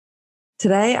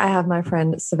Today, I have my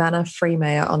friend Savannah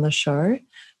Freemayer on the show,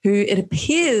 who it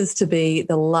appears to be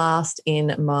the last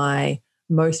in my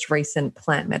most recent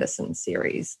plant medicine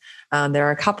series. There are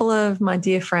a couple of my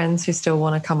dear friends who still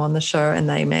want to come on the show, and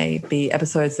they may be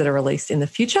episodes that are released in the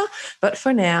future. But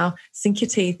for now, sink your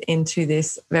teeth into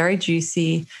this very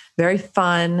juicy, very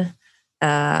fun,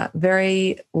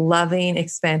 very loving,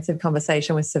 expansive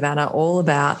conversation with Savannah, all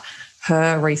about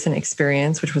her recent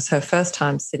experience, which was her first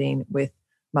time sitting with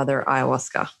Mother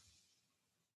Ayahuasca.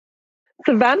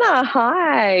 Savannah,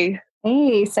 hi.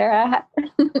 Hey, Sarah.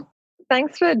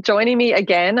 Thanks for joining me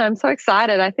again. I'm so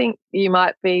excited. I think you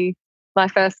might be my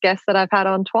first guest that I've had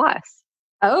on twice.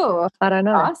 Oh, I don't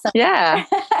know. Awesome. Yeah.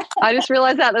 I just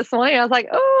realized that this morning. I was like,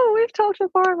 oh, we've talked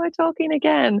before. Am I talking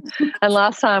again? And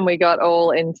last time we got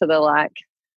all into the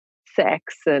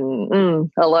sex and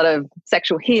a lot of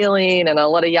sexual healing and a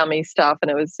lot of yummy stuff,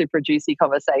 and it was super juicy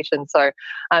conversation. So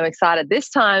I'm excited this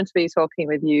time to be talking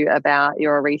with you about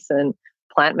your recent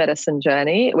plant medicine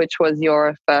journey, which was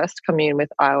your first commune with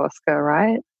ayahuasca,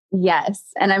 right? Yes.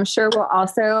 And I'm sure we'll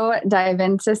also dive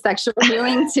into sexual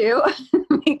healing too,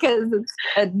 because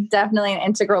it's definitely an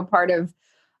integral part of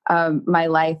my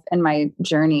life and my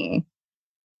journey.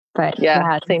 But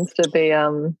yeah, it seems to be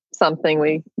something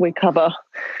we cover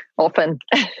often.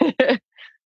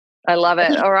 I love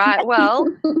it. All right. Well,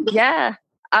 yeah,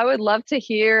 I would love to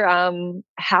hear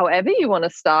however you want to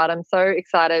start. I'm so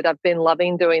excited. I've been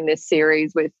loving doing this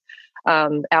series with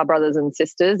our brothers and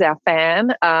sisters, our fam,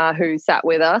 who sat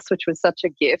with us, which was such a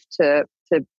gift to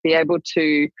be able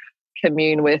to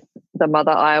commune with the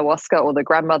mother ayahuasca or the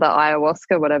grandmother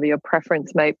ayahuasca, whatever your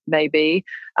preference may be,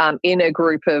 in a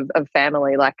group of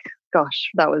family. Gosh,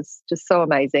 that was just so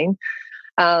amazing.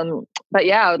 But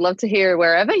yeah, I would love to hear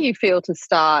wherever you feel to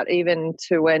start, even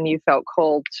to when you felt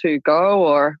called to go,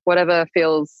 or whatever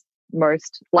feels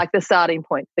most like the starting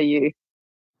point for you.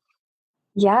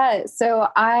 Yeah. So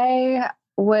I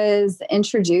was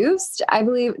introduced, I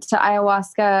believe, to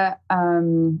ayahuasca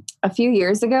a few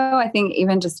years ago, I think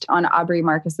even just on Aubrey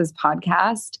Marcus's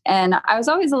podcast. And I was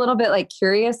always a little bit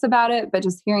curious about it, but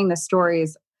just hearing the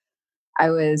stories, I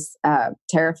was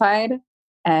terrified.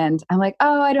 And I'm like,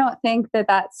 oh, I don't think that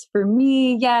that's for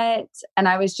me yet. And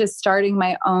I was just starting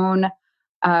my own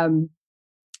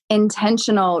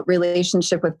intentional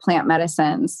relationship with plant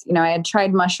medicines. I had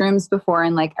tried mushrooms before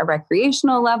in a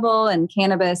recreational level, and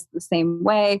cannabis the same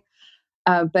way,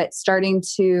 but starting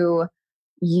to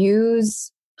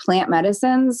use plant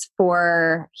medicines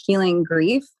for healing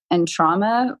grief and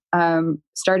trauma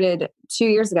started 2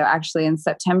 years ago, actually, in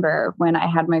September, when I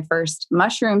had my first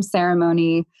mushroom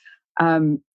ceremony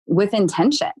with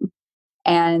intention.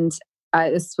 And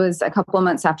this was a couple of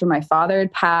months after my father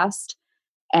had passed.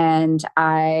 And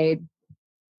I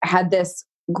had this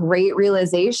great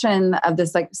realization of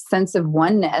this sense of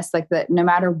oneness, that no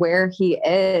matter where he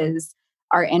is,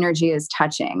 our energy is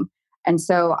touching. And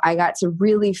so I got to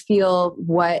really feel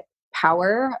what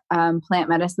power plant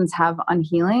medicines have on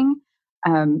healing.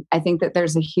 I think that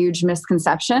there's a huge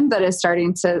misconception that is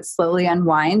starting to slowly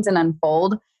unwind and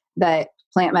unfold, that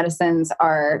plant medicines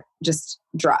are just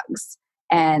drugs.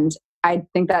 And I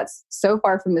think that's so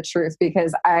far from the truth,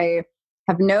 because I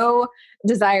have no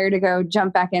desire to go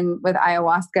jump back in with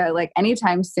ayahuasca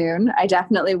anytime soon. I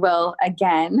definitely will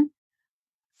again.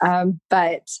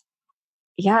 But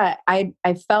yeah, I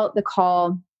felt the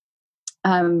call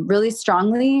really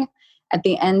strongly at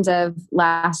the end of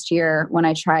last year when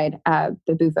I tried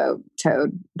the bufo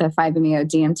toad, the 5-MeO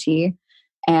DMT.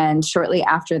 And shortly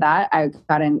after that, I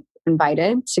got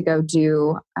invited to go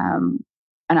do an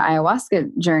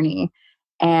ayahuasca journey.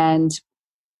 And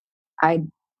I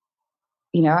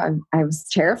was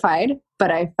terrified,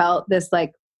 but I felt this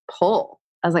pull.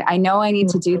 I was like, I know I need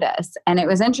to do this. And it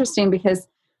was interesting because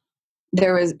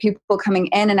there was people coming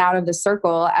in and out of the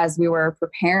circle as we were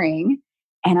preparing.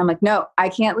 And I'm like, no, I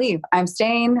can't leave. I'm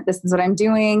staying. This is what I'm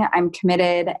doing. I'm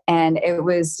committed. And it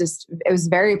was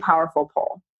very powerful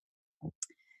pull.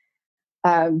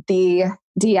 The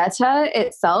dieta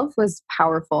itself was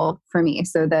powerful for me.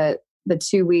 So the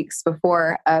 2 weeks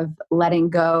before of letting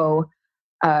go,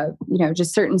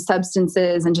 just certain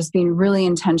substances and just being really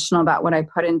intentional about what I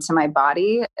put into my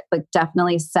body,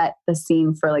 definitely set the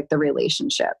scene for the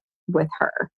relationship with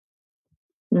her.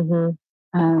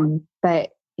 Mm-hmm.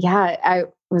 But yeah, I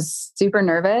was super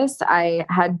nervous. I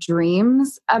had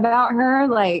dreams about her,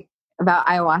 about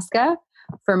ayahuasca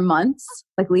for months,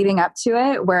 leading up to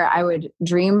it, where I would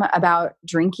dream about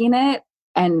drinking it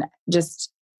and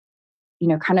just,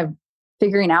 kind of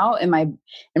figuring out in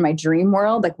my dream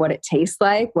world, what it tastes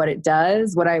like, what it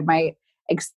does, what I might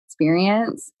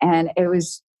experience. And it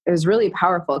was was really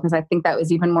powerful because I think that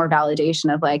was even more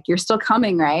validation of like, you're still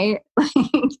coming, right?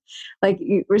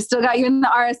 We're still got you in the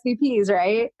RSVPs,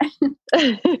 right?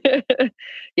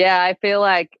 Yeah, I feel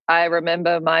like I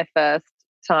remember my first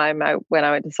time when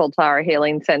I went to Soltara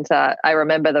Healing Center. I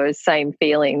remember those same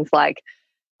feelings, like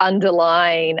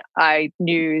underlying, I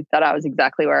knew that I was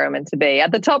exactly where I'm meant to be.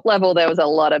 At the top level, there was a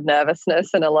lot of nervousness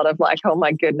and a lot of like, oh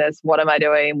my goodness, what am I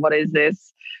doing? What is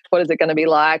this? What is it going to be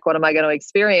like? What am I going to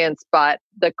experience? But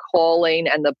the calling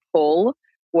and the pull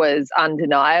was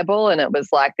undeniable. And it was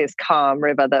like this calm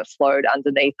river that flowed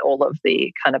underneath all of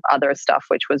the kind of other stuff,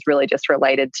 which was really just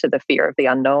related to the fear of the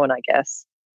unknown, I guess.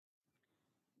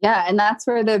 Yeah. And that's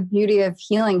where the beauty of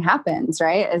healing happens,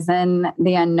 right? Is in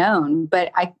the unknown.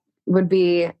 But I would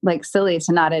be like silly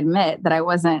to not admit that I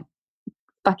wasn't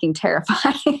fucking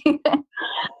terrified.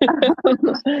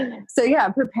 So yeah,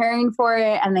 preparing for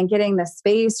it and then getting the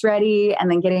space ready and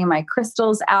then getting my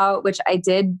crystals out, which I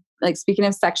did. Like, speaking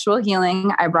of sexual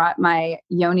healing, I brought my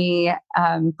Yoni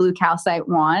blue calcite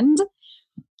wand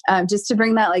just to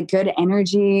bring that like good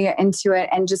energy into it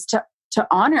and just to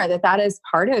honor that is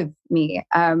part of me.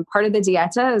 Part of the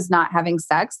dieta is not having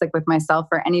sex like with myself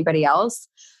or anybody else,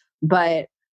 but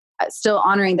still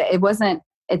honoring that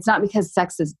it's not because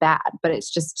sex is bad, but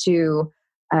it's just to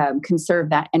conserve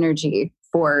that energy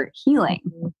for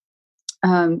healing.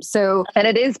 And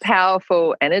it is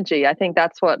powerful energy. I think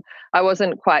that's what I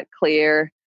wasn't quite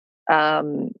clear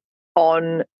on.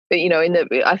 I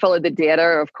followed the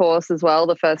dieta, of course, as well.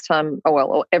 The first time,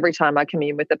 every time I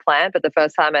commune with the plant, but the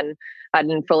first time, and I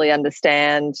didn't fully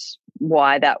understand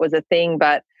why that was a thing.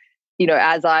 But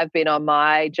as I've been on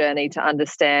my journey to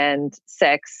understand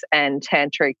sex and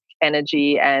tantric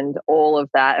energy and all of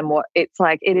that, and what it's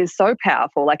like, it is so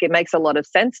powerful. Like, it makes a lot of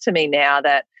sense to me now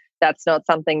that that's not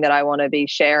something that I want to be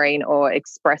sharing or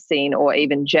expressing or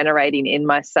even generating in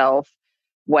myself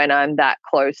when I'm that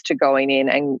close to going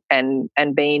in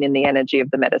and being in the energy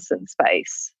of the medicine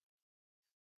space.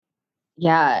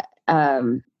 Yeah.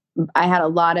 I had a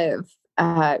lot of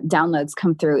downloads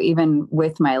come through, even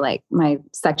with my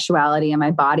sexuality and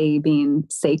my body being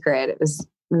sacred. It was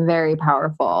very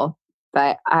powerful.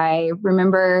 But I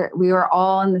remember we were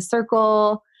all in the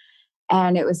circle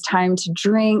and it was time to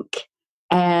drink.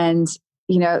 And,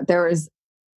 there was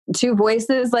two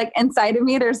voices like inside of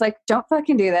me. There's like, don't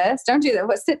fucking do this. Don't do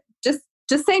that.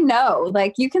 Just say no.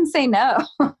 Like, you can say no.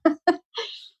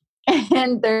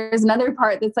 And there's another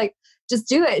part that's like, just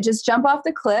do it. Just jump off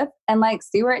the cliff and like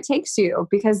see where it takes you,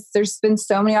 because there's been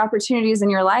so many opportunities in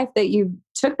your life that you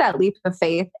took that leap of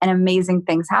faith and amazing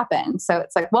things happen. So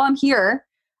it's like, well, I'm here.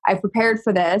 I prepared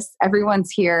for this. Everyone's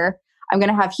here. I'm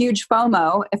going to have huge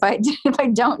FOMO if I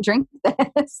don't drink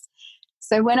this.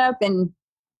 So I went up and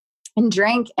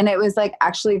drank, and it was like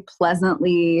actually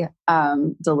pleasantly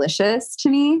delicious to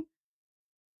me.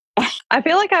 I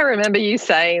feel like I remember you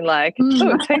saying like,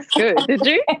 oh, it tastes good. Did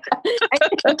you?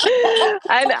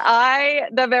 And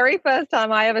the very first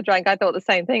time I ever drank, I thought the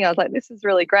same thing. I was like, this is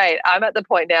really great. I'm at the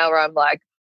point now where I'm like,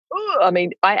 ooh, I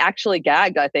mean, I actually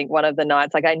gagged, I think, one of the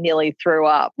nights. Like, I nearly threw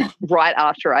up right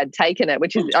after I'd taken it,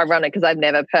 which is ironic because I've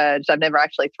never purged. I've never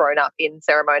actually thrown up in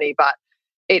ceremony, but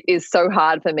it is so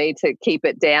hard for me to keep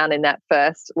it down in that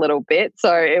first little bit.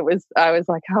 So I was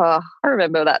like, oh, I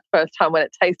remember that first time when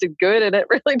it tasted good, and it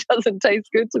really doesn't taste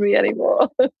good to me anymore.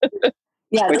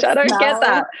 Yeah, which I don't get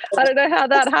that. I don't know how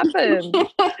that happened.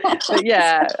 But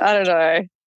yeah, I don't know.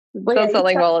 It does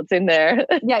something while it's in there.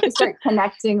 Yeah, you start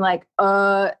connecting like,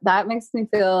 that makes me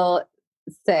feel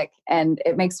sick and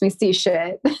it makes me see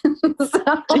shit. Yeah.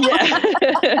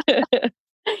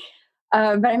 But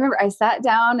I remember I sat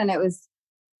down and it was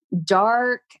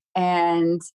dark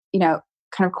and, kind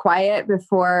of quiet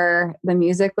before the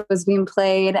music was being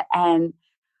played. And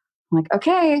I'm like,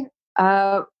 okay,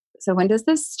 so when does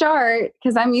this start?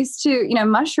 Because I'm used to,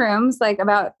 mushrooms, like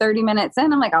about 30 minutes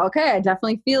in, I'm like, okay, I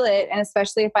definitely feel it. And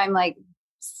especially if I'm like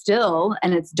still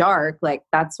and it's dark, like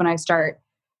that's when I start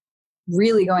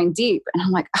really going deep. And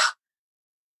I'm like, oh,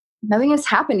 nothing is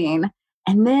happening.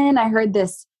 And then I heard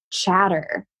this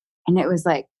chatter and it was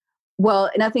like,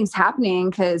 well, nothing's happening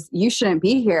because you shouldn't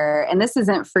be here. And this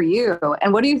isn't for you.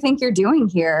 And what do you think you're doing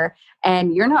here?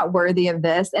 And you're not worthy of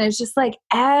this. And it's just like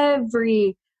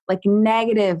every like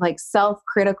negative, like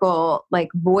self-critical, like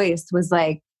voice was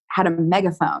like, had a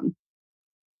megaphone.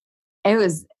 It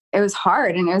was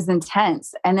hard and it was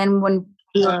intense. And then when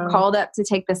we were called up to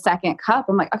take the second cup,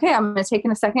 I'm like, okay, I'm going to take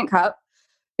in a second cup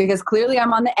because clearly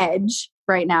I'm on the edge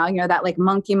right now. That like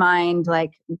monkey mind,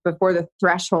 like before the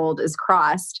threshold is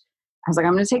crossed. I was like,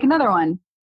 I'm going to take another one.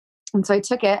 And so I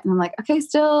took it and I'm like, okay,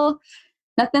 still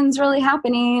nothing's really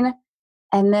happening.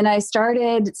 And then I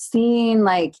started seeing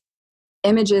like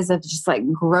images of just like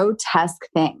grotesque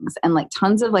things and like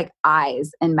tons of like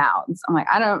eyes and mouths. I'm like,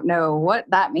 I don't know what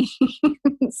that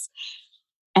means.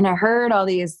 And I heard all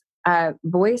these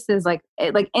voices like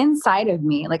inside of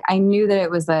me. Like I knew that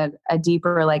it was a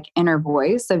deeper like inner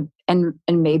voice of, and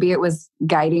maybe it was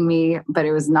guiding me, but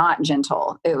it was not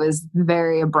gentle. It was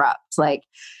very abrupt. Like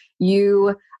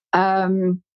you're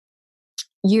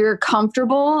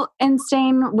comfortable in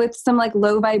staying with some like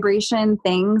low vibration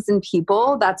things and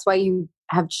people. That's why you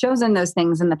have chosen those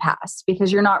things in the past,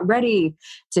 because you're not ready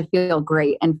to feel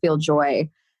great and feel joy.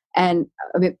 And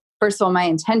I mean, first of all, my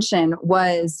intention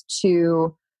was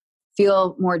to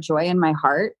feel more joy in my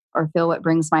heart, or feel what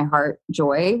brings my heart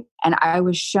joy. And I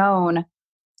was shown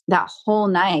that whole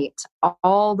night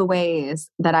all the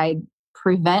ways that I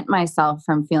prevent myself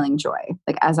from feeling joy.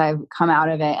 Like as I've come out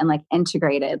of it and like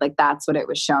integrated, like that's what it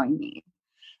was showing me.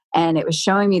 And it was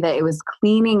showing me that it was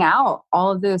cleaning out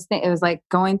all of those things. It was like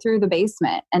going through the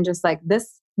basement and just like,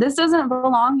 this doesn't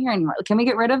belong here anymore. Can we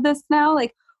get rid of this now?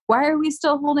 Like, why are we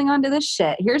still holding on to this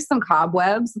shit? Here's some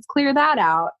cobwebs. Let's clear that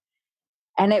out.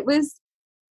 And it was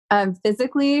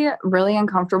physically really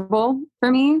uncomfortable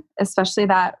for me, especially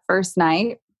that first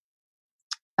night.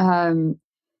 I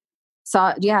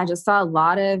just saw a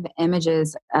lot of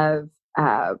images of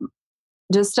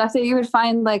just stuff that you would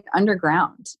find like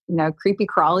underground, you know, creepy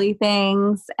crawly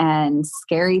things and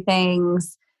scary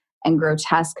things and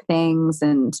grotesque things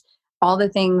and all the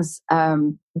things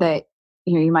that,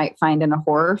 you know, you might find in a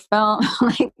horror film,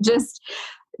 like just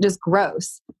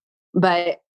gross.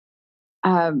 But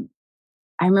I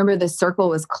remember the circle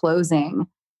was closing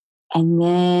and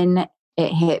then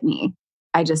it hit me.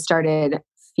 I just started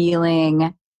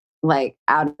feeling like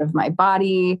out of my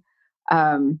body.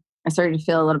 I started to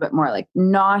feel a little bit more like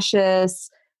nauseous,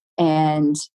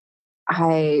 and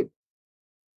I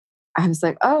was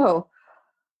like, oh,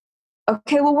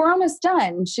 okay, well, we're almost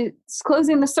done. She's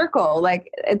closing the circle.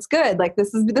 Like, it's good. Like this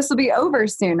will be over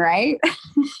soon. Right.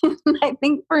 I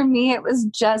think for me, it was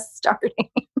just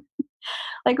starting.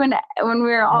 Like when we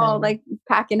were all like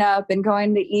packing up and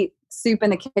going to eat soup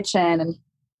in the kitchen. And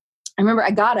I remember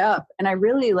I got up and I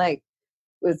really like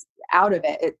was out of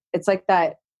it. It's like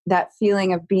that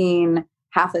feeling of being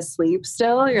half asleep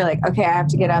still. You're like, okay, I have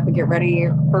to get up and get ready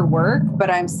for work,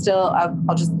 but I'm still,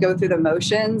 I'll just go through the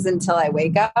motions until I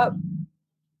wake up.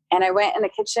 And I went in the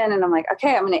kitchen and I'm like,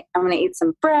 okay, I'm going to eat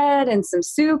some bread and some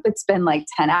soup. It's been like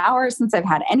 10 hours since I've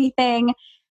had anything,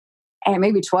 and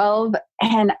maybe 12.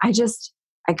 And I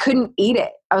couldn't eat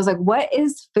it. I was like, what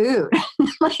is food?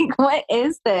 Like, what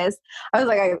is this? I was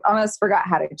like, I almost forgot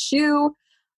how to chew.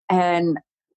 And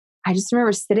I just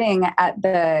remember sitting at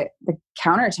the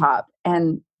countertop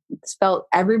and felt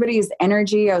everybody's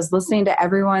energy. I was listening to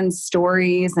everyone's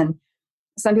stories, and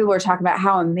some people were talking about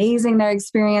how amazing their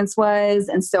experience was.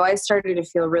 And so I started to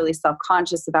feel really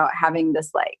self-conscious about having this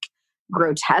like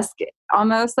grotesque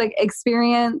almost like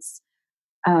experience.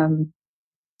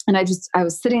 And I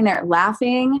was sitting there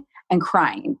laughing and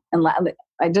crying, and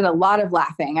I did a lot of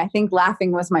laughing. I think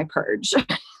laughing was my purge.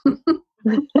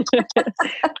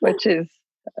 Which is,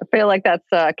 I feel like that's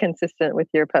consistent with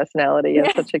your personality. You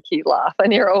have such a cute laugh,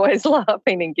 and you're always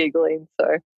laughing and giggling.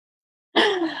 So,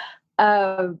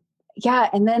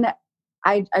 and then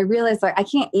I realized like I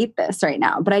can't eat this right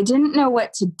now, but I didn't know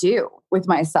what to do with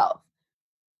myself.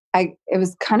 It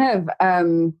was kind of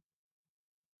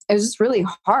it was just really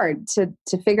hard to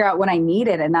figure out what I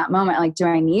needed in that moment. Like, do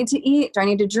I need to eat? Do I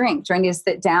need to drink? Do I need to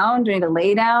sit down? Do I need to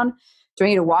lay down? Do I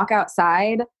need to walk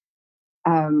outside?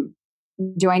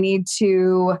 Do I need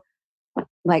to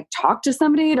like talk to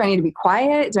somebody? Do I need to be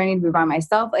quiet? Do I need to be by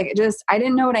myself? Like I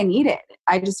didn't know what I needed.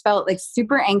 I just felt like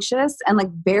super anxious and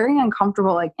like very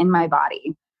uncomfortable, like in my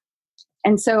body.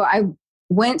 And so I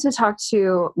went to talk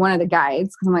to one of the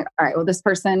guides, because I'm like, all right, well, this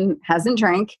person hasn't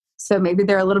drank, so maybe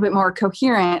they're a little bit more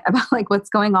coherent about like what's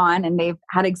going on, and they've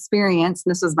had experience.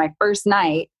 And this was my first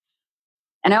night.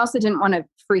 And I also didn't want to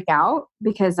freak out,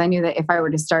 because I knew that if I were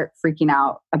to start freaking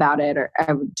out about it, or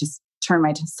I would just turn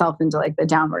myself into like the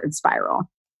downward spiral.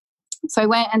 So I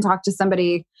went and talked to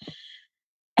somebody,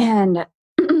 and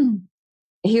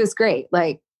he was great.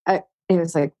 Like, it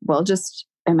was like, well, just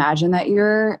imagine that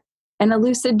you're in a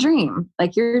lucid dream,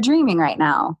 like you're dreaming right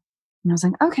now. And I was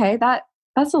like, okay,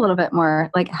 that's a little bit more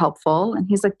like helpful. And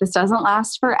he's like, this doesn't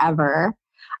last forever.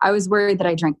 I was worried that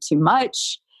I drank too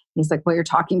much. He's like, well, you're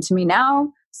talking to me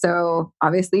now, so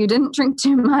obviously you didn't drink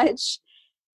too much.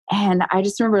 And I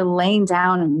just remember laying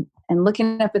down and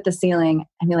looking up at the ceiling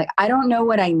and being like, I don't know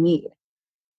what I need.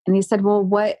 And he said, well,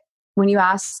 when you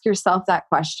ask yourself that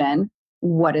question,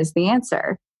 what is the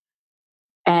answer?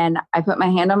 And I put my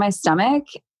hand on my stomach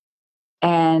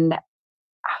and I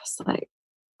was like,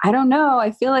 I don't know.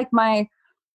 I feel like my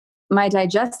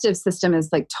digestive system is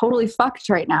like totally fucked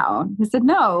right now. He said,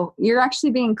 no, you're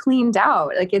actually being cleaned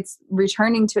out. Like it's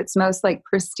returning to its most like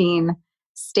pristine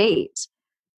state.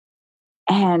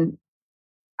 And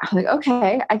I was like,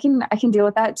 okay, I can deal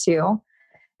with that too.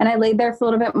 And I laid there for a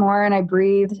little bit more and I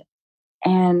breathed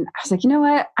and I was like, you know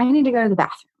what? I need to go to the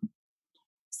bathroom.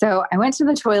 So I went to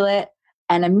the toilet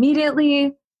and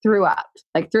immediately threw up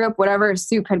whatever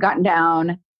soup had gotten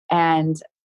down. And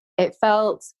it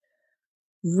felt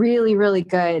really, really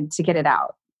good to get it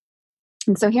out.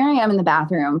 And so here I am in the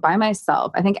bathroom by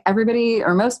myself. I think everybody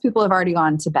or most people have already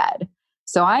gone to bed.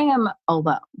 So I am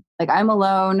alone. Like I'm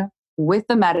alone with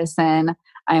the medicine.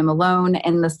 I am alone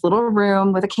in this little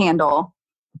room with a candle.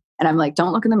 And I'm like,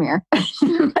 don't look in the mirror.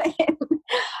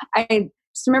 I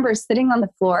just remember sitting on the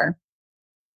floor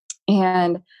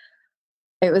and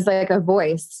it was like a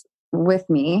voice with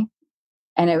me.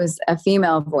 And it was a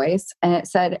female voice. And it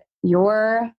said,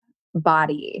 your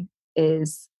body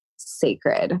is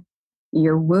sacred.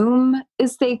 Your womb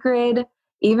is sacred.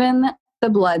 Even the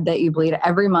blood that you bleed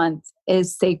every month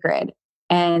is sacred.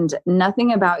 And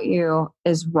nothing about you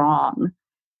is wrong.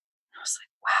 I was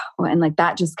like, wow. And like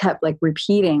that just kept like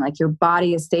repeating, like your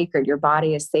body is sacred. Your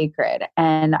body is sacred.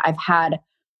 And I've had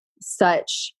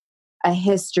such a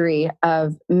history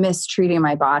of mistreating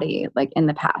my body. Like in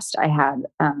the past, I had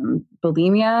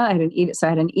bulimia. I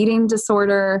had an eating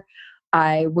disorder.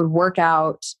 I would work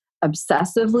out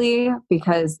obsessively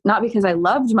not because I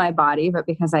loved my body, but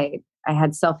because I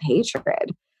had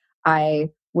self-hatred. I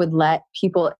would let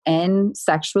people in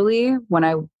sexually when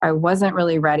I wasn't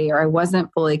really ready or I wasn't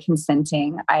fully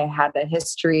consenting. I had a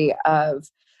history of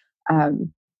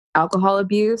alcohol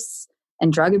abuse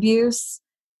and drug abuse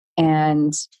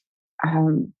and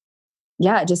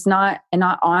just not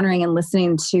honoring and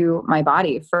listening to my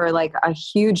body for like a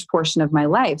huge portion of my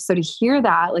life. So to hear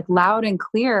that like loud and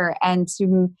clear and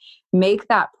to make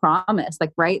that promise,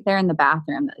 like right there in the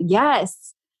bathroom,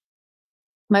 yes,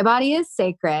 my body is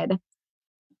sacred.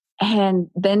 And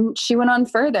then she went on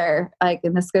further, like,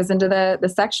 and this goes into the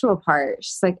sexual part.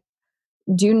 She's like,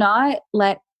 do not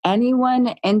let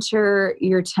anyone enter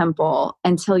your temple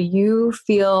until you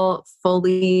feel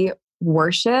fully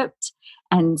worshiped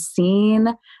and seen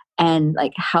and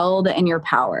like held in your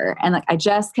power. And like, I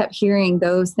just kept hearing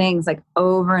those things like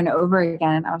over and over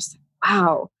again. And I was like,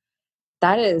 wow,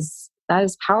 that is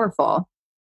powerful.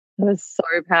 It was so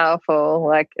powerful.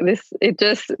 Like this, it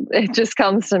just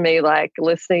comes to me like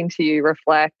listening to you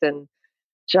reflect and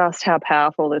just how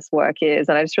powerful this work is.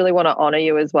 And I just really want to honor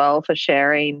you as well for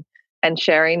sharing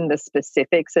the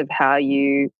specifics of how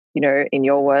you in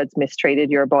your words,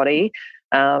 mistreated your body.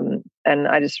 And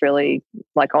I just really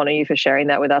like honor you for sharing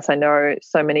that with us. I know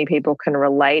so many people can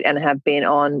relate and have been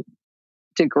on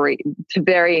to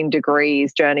varying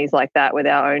degrees journeys like that with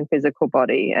our own physical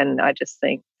body. And I just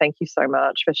think, thank you so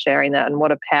much for sharing that. And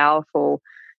what a powerful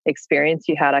experience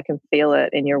you had. I can feel it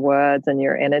in your words and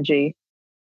your energy.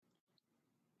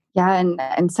 Yeah.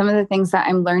 And some of the things that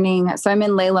I'm learning. So I'm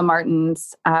in Layla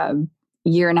Martin's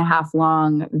 1.5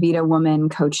 long Vita Woman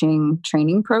coaching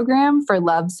training program for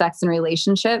love, sex, and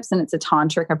relationships. And it's a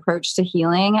tantric approach to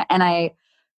healing. And I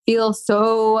feel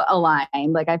so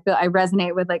aligned. Like I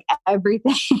resonate with like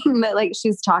everything that like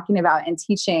she's talking about and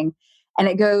teaching. And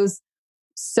it goes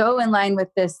so in line with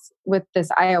this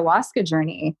ayahuasca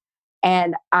journey.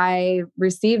 And I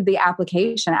received the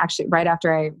application actually right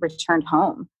after I returned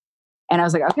home. And I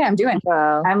was like, okay, I'm doing it.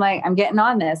 Wow. I'm getting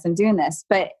on this. I'm doing this.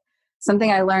 But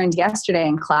something I learned yesterday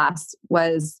in class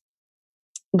was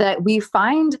that we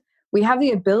have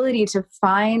the ability to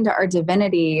find our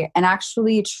divinity and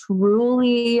actually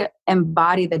truly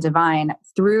embody the divine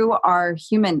through our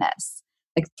humanness,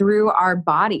 like through our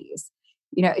bodies.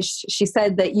 You know, she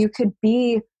said that you could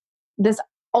be this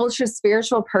ultra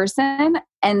spiritual person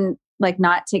and like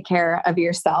not take care of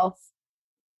yourself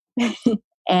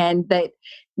and that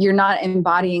you're not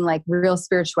embodying like real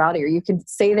spirituality, or you could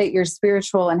say that you're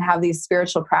spiritual and have these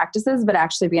spiritual practices, but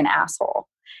actually be an asshole.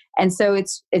 And so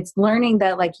it's learning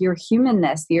that like your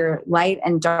humanness, your light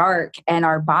and dark and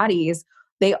our bodies,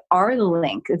 they are the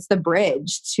link. It's the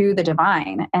bridge to the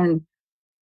divine. And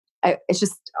it's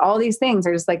just all these things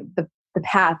are just like the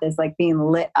path is like being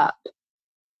lit up.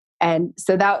 And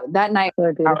so that night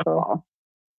was powerful.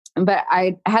 But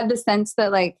I had the sense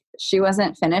that like she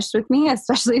wasn't finished with me,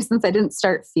 especially since I didn't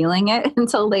start feeling it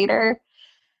until later.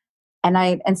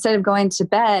 And instead of going to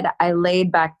bed, I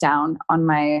laid back down on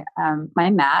my my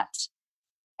mat.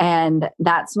 And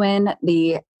that's when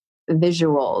the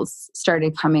visuals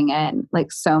started coming in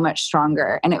like so much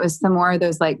stronger. And it was the more of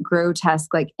those like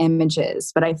grotesque like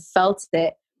images, but I felt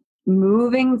it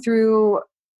moving through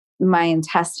my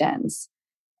intestines.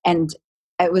 And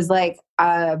it was like,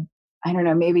 I don't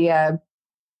know, maybe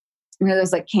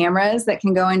those like cameras that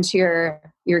can go into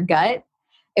your gut.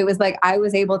 It was like, I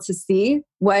was able to see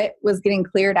what was getting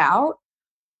cleared out,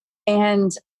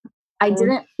 and I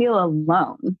didn't feel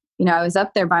alone. You know, I was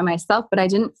up there by myself, but I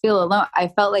didn't feel alone. I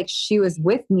felt like she was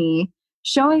with me,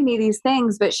 showing me these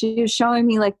things, but she was showing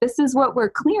me like, this is what we're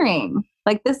clearing.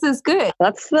 Like, this is good.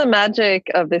 That's the magic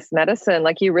of this medicine.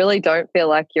 Like, you really don't feel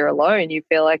like you're alone. You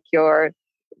feel like you're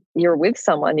with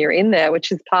someone, you're in there,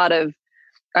 which is part of,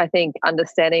 I think,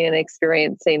 understanding and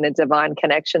experiencing the divine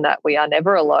connection that we are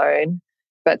never alone,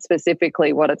 but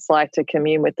specifically what it's like to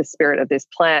commune with the spirit of this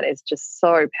plant is just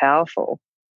so powerful.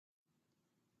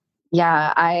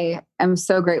 Yeah, I am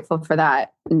so grateful for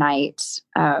that night.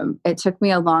 It took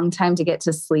me a long time to get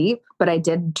to sleep, but I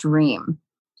did dream.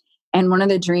 And one of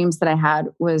the dreams that I had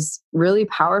was really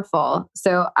powerful.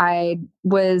 So it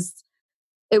was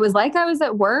like I was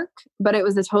at work, but it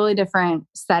was a totally different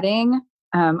setting.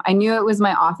 I knew it was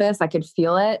my office. I could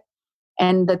feel it.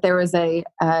 And that there was an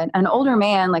older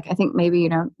man, like I think maybe, you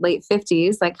know, late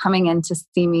 50s, like coming in to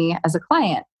see me as a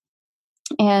client.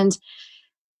 And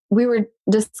we were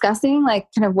discussing like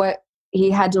kind of what he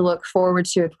had to look forward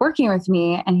to with working with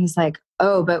me. And he's like,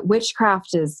 oh, but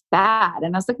witchcraft is bad.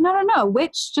 And I was like, no.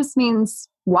 Witch just means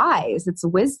wise. It's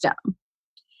wisdom.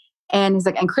 And he's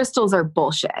like, and crystals are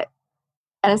bullshit.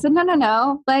 And I said,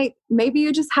 no. Like, maybe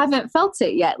you just haven't felt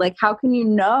it yet. Like, how can you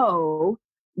know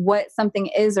what something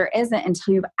is or isn't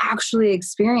until you've actually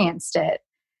experienced it?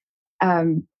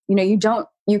 You know,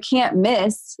 you can't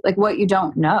miss like what you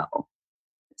don't know.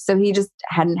 So he just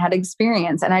hadn't had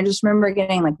experience. And I just remember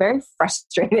getting like very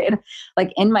frustrated,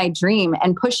 like in my dream,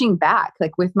 and pushing back,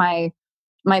 like with my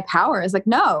power is like,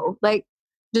 no, like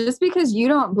just because you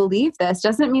don't believe this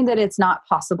doesn't mean that it's not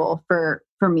possible for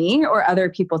me or other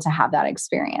people to have that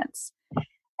experience.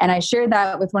 And I shared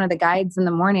that with one of the guides in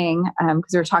the morning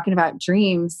because we were talking about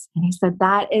dreams. And he said,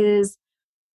 that is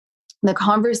the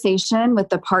conversation with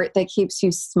the part that keeps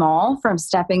you small from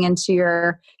stepping into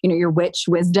your witch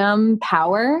wisdom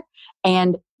power,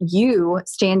 and you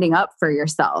standing up for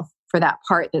yourself for that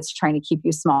part that's trying to keep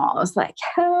you small. I was like,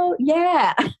 hell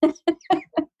yeah.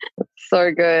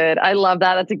 So good. I love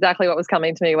that. That's exactly what was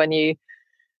coming to me when you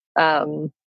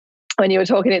were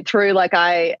talking it through. Like,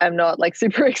 I am not like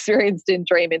super experienced in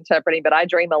dream interpreting, but I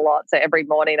dream a lot. So every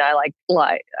morning I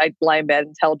I lie in bed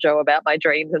and tell Joe about my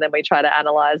dreams, and then we try to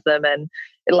analyze them. And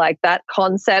like that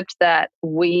concept that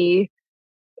we,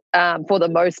 for the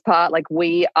most part, like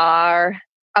we are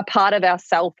a part of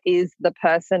ourself is the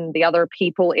person, the other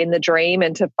people in the dream,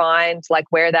 and to find like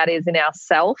where that is in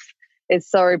ourself is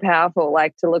so powerful.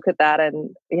 Like to look at that and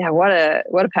yeah, what a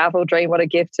powerful dream. What a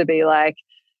gift to be like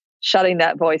shutting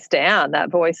that voice down,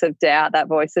 that voice of doubt, that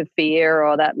voice of fear,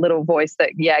 or that little voice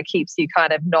that, keeps you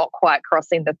kind of not quite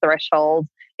crossing the threshold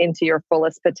into your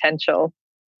fullest potential.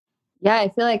 Yeah, I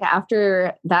feel like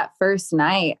after that first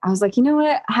night, I was like, you know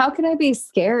what? How can I be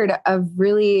scared of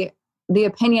really the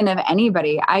opinion of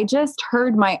anybody? I just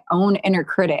heard my own inner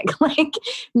critic. Like,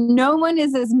 no one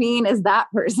is as mean as that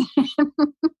person.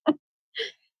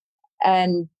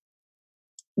 And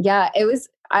yeah, it was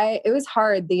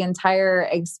hard the entire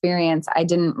experience. I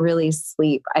didn't really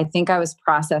sleep. I think I was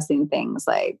processing things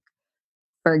like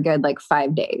for a good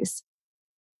 5 days.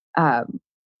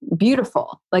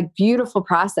 Beautiful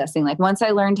processing. Like once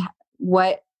I learned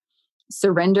what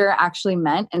surrender actually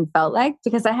meant and felt like,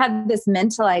 because I had this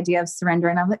mental idea of surrender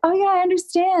and I'm like, oh yeah, I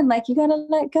understand. Like you got to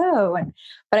let go.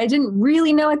 But I didn't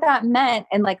really know what that meant.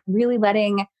 And like really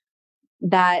letting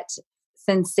that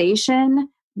sensation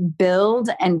build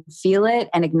and feel it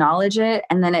and acknowledge it.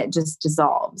 And then it just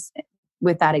dissolves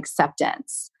with that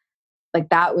acceptance. Like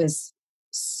that was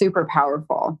super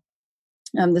powerful.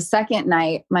 The second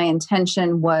night, my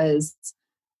intention was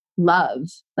love,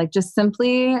 like just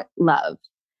simply love.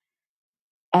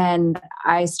 And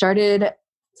I started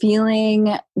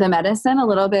feeling the medicine a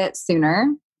little bit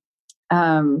sooner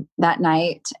that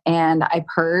night. And I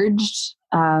purged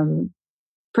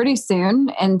pretty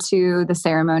soon into the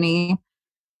ceremony.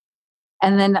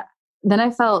 And then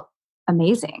I felt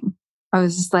amazing. I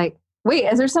was just like, wait,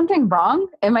 is there something wrong?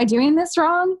 Am I doing this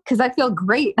wrong? Because I feel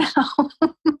great now.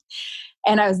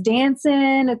 And I was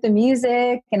dancing at the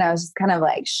music and I was just kind of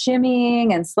like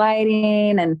shimmying and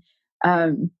sliding. And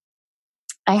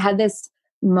I had this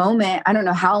moment, I don't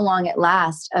know how long it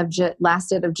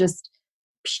lasted, of just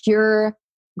pure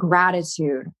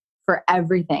gratitude for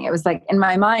everything. It was like in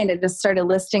my mind, I just started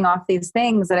listing off these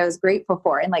things that I was grateful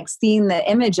for and like seeing the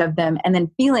image of them and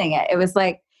then feeling it. It was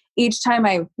like each time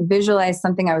I visualized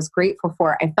something I was grateful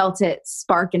for, I felt it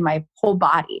spark in my whole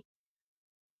body.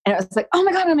 And it was like, oh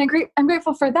my God, I'm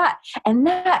grateful for that and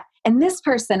this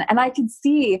person. And I could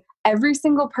see every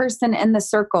single person in the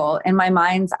circle in my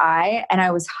mind's eye. And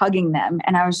I was hugging them.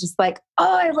 And I was just like,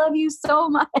 oh, I love you so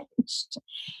much.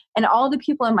 And all the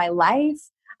people in my life,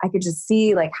 I could just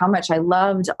see like how much I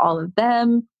loved all of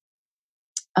them.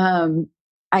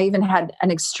 I even had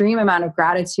an extreme amount of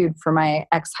gratitude for my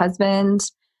ex-husband,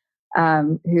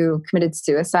 who committed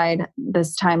suicide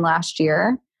this time last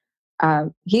year.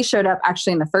 He showed up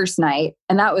actually in the first night,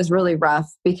 and that was really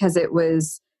rough because it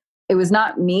was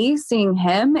not me seeing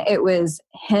him. It was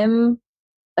him.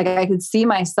 Like I could see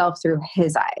myself through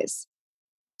his eyes.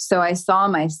 So I saw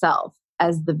myself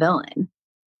as the villain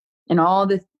in all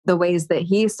the ways that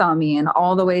he saw me and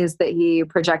all the ways that he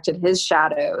projected his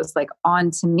shadows like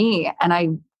onto me. And I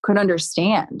could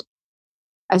understand.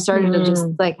 I started to just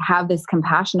like have this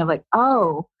compassion of like,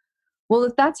 oh, well,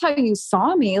 if that's how you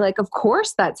saw me, like, of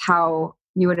course, that's how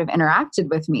you would have interacted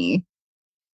with me.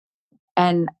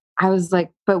 And I was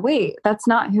like, but wait, that's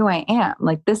not who I am.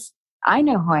 Like this, I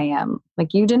know who I am.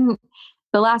 Like you didn't,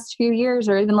 the last few years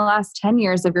or even the last 10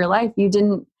 years of your life, you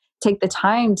didn't take the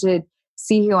time to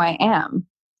see who I am.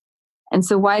 And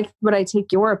so why would I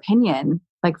take your opinion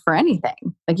like for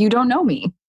anything? Like you don't know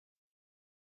me.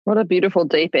 What a beautiful,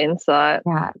 deep insight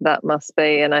that must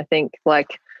be. And I think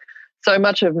like so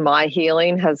much of my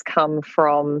healing has come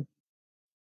from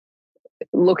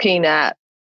looking at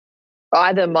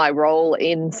either my role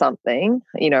in something,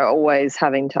 always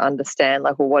having to understand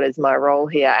like, well, what is my role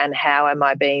here and how am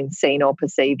I being seen or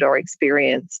perceived or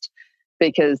experienced?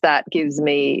 Because that gives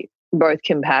me both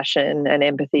compassion and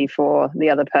empathy for the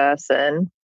other person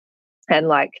and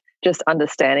like just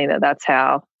understanding that that's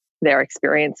how they're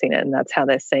experiencing it and that's how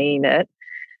they're seeing it.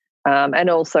 And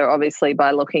also obviously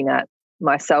by looking at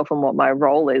myself and what my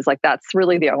role is, like that's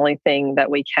really the only thing that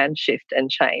we can shift and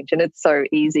change. And it's so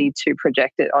easy to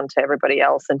project it onto everybody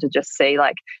else and to just see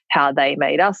like how they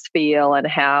made us feel and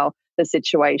how the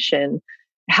situation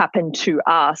happened to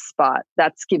us, but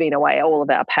that's giving away all of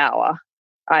our power.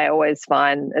 I always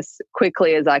find as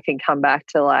quickly as I can come back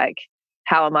to like,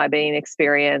 how am I being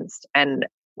experienced and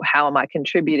how am I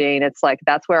contributing? It's like,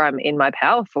 that's where I'm in my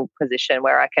powerful position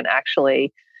where I can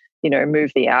actually,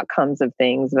 move the outcomes of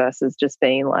things versus just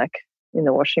being like in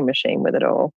the washing machine with it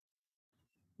all.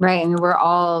 Right. And we're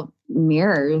all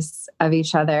mirrors of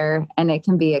each other, and it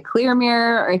can be a clear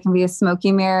mirror or it can be a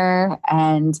smoky mirror.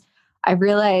 And I've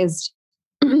realized,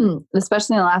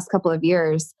 especially in the last couple of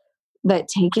years, that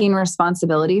taking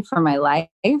responsibility for my life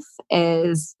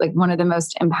is like one of the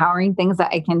most empowering things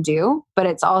that I can do. But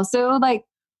it's also like,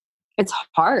 it's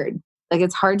hard. Like,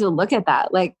 it's hard to look at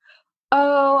that. Like,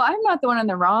 oh, I'm not the one in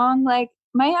the wrong. Like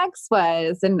my ex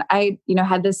was. And I,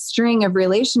 had this string of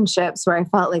relationships where I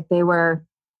felt like they were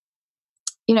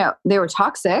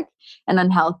toxic and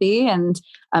unhealthy and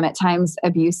at times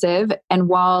abusive. And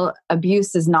while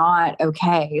abuse is not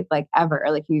okay, like ever,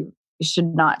 like you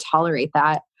should not tolerate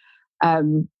that. I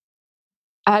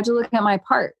had to look at my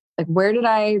part. Like, where did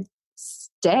I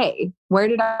stay? Where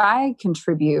did I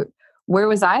contribute? Where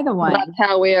was I the one? That's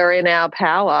how we are in our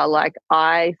power. Like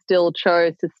I still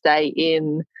chose to stay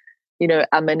in,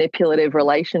 a manipulative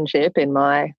relationship in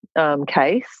my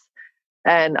case.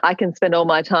 And I can spend all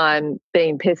my time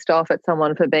being pissed off at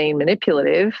someone for being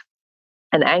manipulative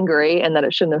and angry and that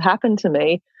it shouldn't have happened to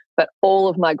me. But all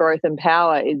of my growth and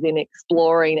power is in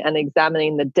exploring and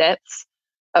examining the depths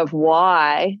of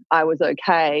why I was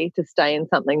okay to stay in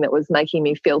something that was making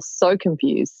me feel so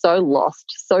confused, so lost,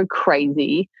 so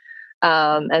crazy,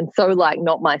 and so like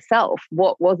not myself.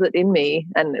 What was it in me?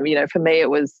 And, for me,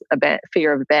 it was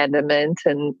fear of abandonment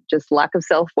and just lack of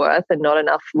self-worth and not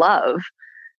enough love.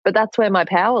 But that's where my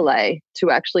power lay, to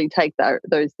actually take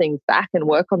those things back and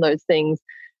work on those things.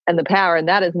 And the power in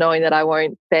that is knowing that I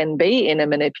won't then be in a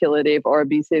manipulative or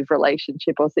abusive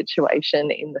relationship or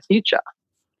situation in the future.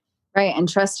 Right. And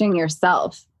trusting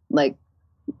yourself, like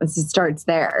it starts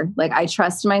there. Like I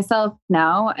trust myself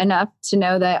now enough to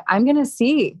know that I'm going to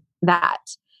see that.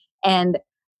 And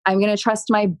I'm going to trust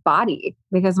my body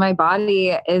because my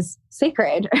body is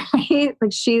sacred, right?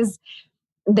 Like she's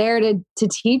there to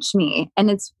teach me. And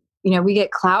it's, we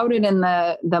get clouded in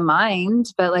the mind,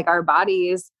 but like our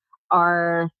bodies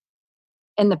are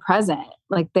in the present.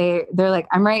 Like they're like,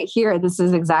 I'm right here. This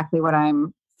is exactly what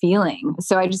I'm feeling.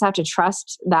 So I just have to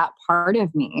trust that part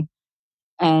of me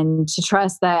and to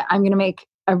trust that I'm going to make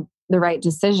the right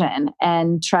decision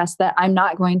and trust that I'm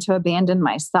not going to abandon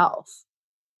myself.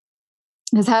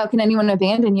 Because how can anyone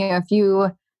abandon you if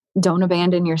you don't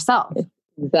abandon yourself?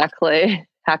 Exactly.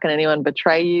 How can anyone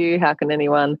betray you? How can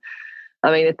anyone,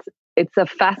 I mean, it's a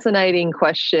fascinating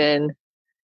question.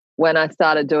 When I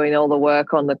started doing all the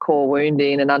work on the core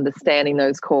wounding and understanding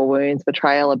those core wounds,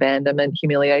 betrayal, abandonment,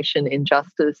 humiliation,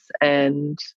 injustice,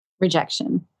 and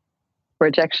rejection,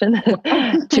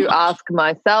 to ask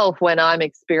myself when I'm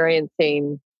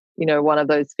experiencing, one of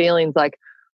those feelings, like,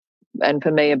 and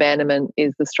for me, abandonment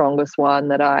is the strongest one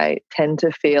that I tend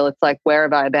to feel. It's like, where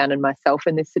have I abandoned myself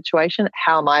in this situation?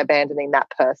 How am I abandoning that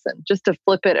person? Just to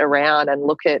flip it around and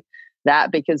look at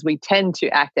that, because we tend to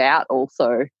act out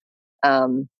also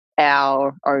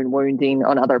our own wounding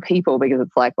on other people, because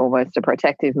it's like almost a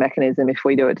protective mechanism. If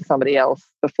we do it to somebody else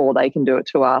before they can do it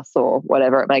to us or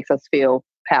whatever, it makes us feel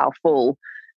powerful.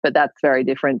 But that's very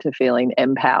different to feeling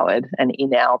empowered and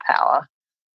in our power.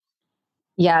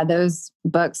 Yeah, those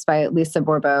books by Lisa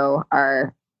Bourbeau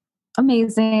are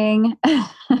amazing.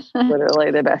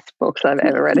 Literally the best books I've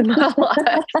ever read in my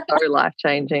life. So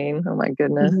life-changing. Oh my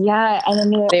goodness. Yeah.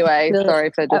 And anyway,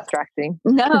 sorry for distracting.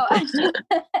 No.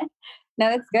 No,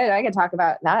 it's good. I could talk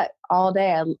about that all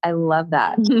day. I love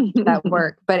that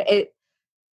work. But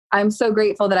I'm so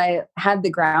grateful that I had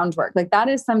the groundwork. Like, that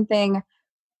is something,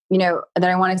 that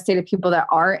I want to say to people that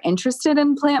are interested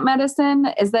in plant medicine,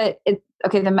 is that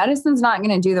the medicine's not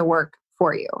going to do the work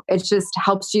for you. It just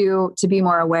helps you to be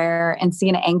more aware and see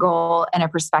an angle and a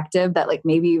perspective that, like,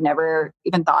 maybe you never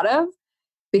even thought of,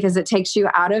 because it takes you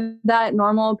out of that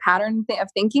normal pattern of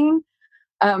thinking.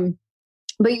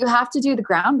 But you have to do the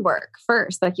groundwork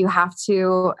first. Like, you have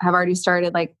to have already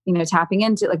started, like, tapping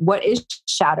into, like, what is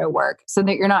shadow work, so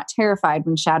that you're not terrified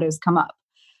when shadows come up,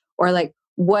 or like,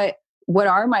 what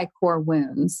are my core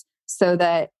wounds, so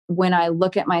that when I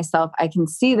look at myself, I can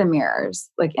see the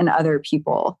mirrors, like, in other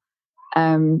people.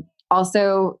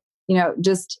 Also,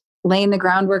 just laying the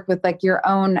groundwork with, like, your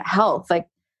own health. Like,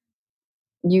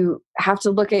 you have to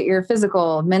look at your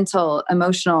physical, mental,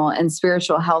 emotional, and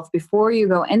spiritual health before you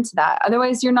go into that.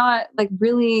 Otherwise, you're not, like,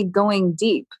 really going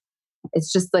deep.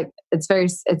 It's just like, it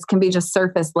can be just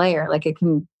surface layer. Like, it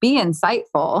can be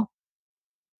insightful,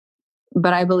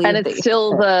 but I believe, and it's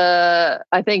still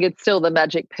I think it's still the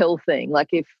magic pill thing. Like,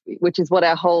 which is what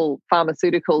our whole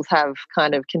pharmaceuticals have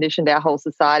kind of conditioned our whole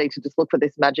society to just look for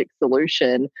this magic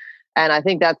solution. And I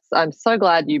think I'm so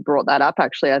glad you brought that up,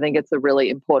 actually. I think it's a really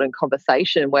important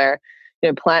conversation where,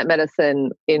 plant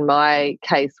medicine, in my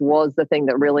case, was the thing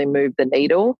that really moved the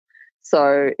needle.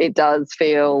 So it does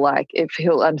feel like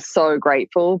I'm so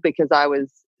grateful, because I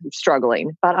was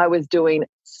struggling, but I was doing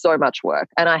so much work,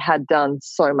 and I had done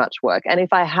so much work. And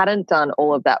if I hadn't done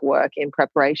all of that work in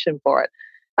preparation for it,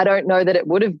 I don't know that it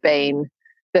would have been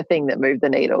the thing that moved the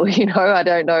needle. I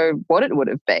don't know what it would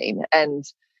have been. And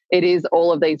it is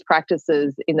all of these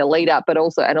practices in the lead up, but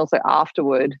also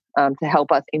afterward, to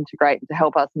help us integrate and to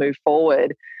help us move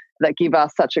forward, that give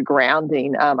us such a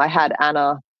grounding. I had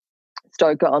Anna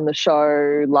Stoker on the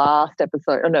show last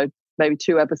episode, maybe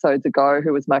 2 episodes ago,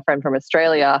 who was my friend from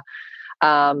Australia,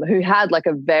 who had, like,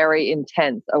 a very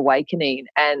intense awakening,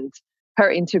 and her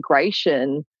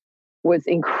integration was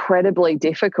incredibly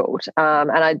difficult.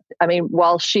 And I mean,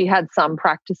 while she had some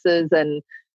practices and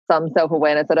some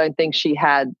self-awareness, I don't think she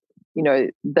had,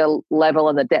 the level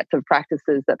and the depth of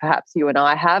practices that perhaps you and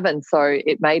I have. And so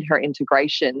it made her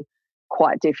integration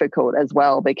quite difficult as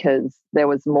well, because there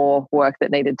was more work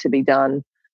that needed to be done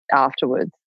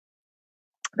afterwards.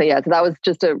 But yeah, so that was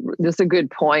just a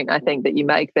good point, I think, that you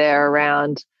make there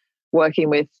around working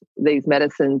with these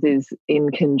medicines is in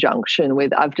conjunction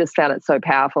with, I've just found it so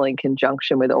powerful in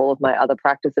conjunction with all of my other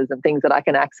practices and things that I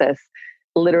can access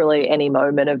literally any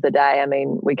moment of the day. I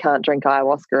mean, we can't drink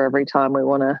ayahuasca every time we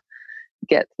want to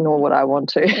nor would I want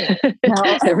to.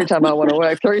 No. Every time I want to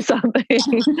work through something.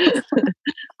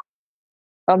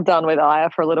 I'm done with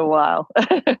Aya for a little while.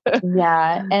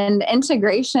 Yeah. And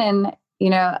integration,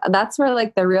 that's where,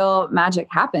 like, the real magic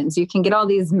happens. You can get all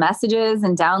these messages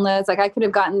and downloads. Like, I could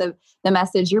have gotten the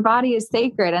message, your body is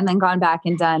sacred, and then gone back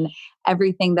and done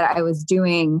everything that I was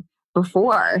doing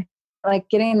before. Like,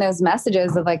 getting those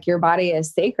messages of, like, your body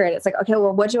is sacred. It's like, okay,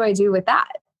 well, what do I do with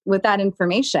that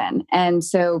information? And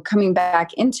so coming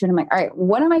back into it, I'm like, all right,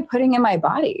 what am I putting in my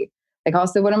body? Like,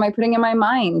 also, what am I putting in my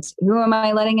mind? Who am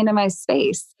I letting into my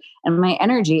space and my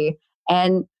energy?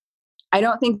 And I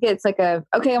don't think it's like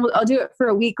okay, I'll do it for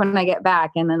a week when I get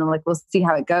back, and then, like, we'll see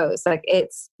how it goes. Like,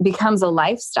 it becomes a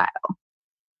lifestyle,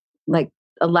 like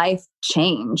a life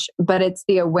change. But it's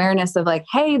the awareness of, like,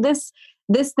 hey, this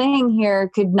thing here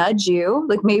could nudge you,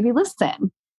 like, maybe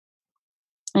listen.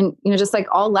 And, just like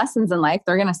all lessons in life,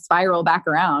 they're going to spiral back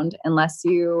around unless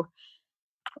you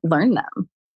learn them.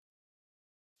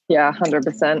 Yeah,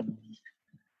 100%.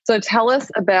 So tell us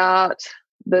about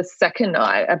the second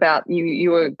night, about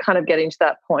you were kind of getting to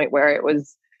that point where it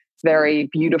was very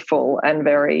beautiful and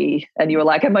you were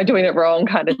like, am I doing it wrong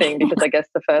kind of thing? Because I guess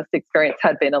the first experience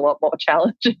had been a lot more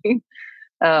challenging.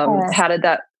 How did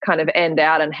that kind of end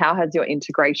out, and how has your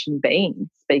integration been,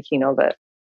 speaking of it?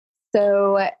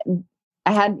 So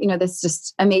I had, this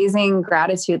just amazing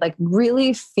gratitude, like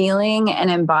really feeling and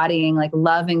embodying like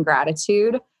love and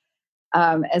gratitude,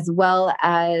 as well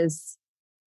as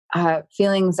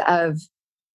feelings of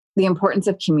the importance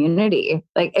of community.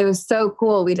 Like it was so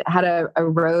cool. We had a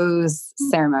rose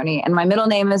ceremony, and my middle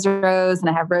name is Rose, and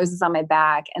I have roses on my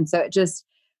back. And so it just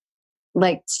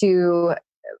like to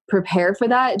prepare for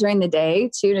that during the day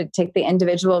too, to take the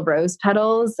individual rose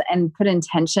petals and put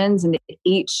intentions into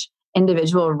each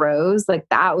individual rose. Like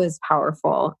that was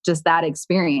powerful, just that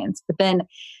experience. But then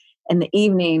in the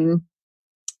evening,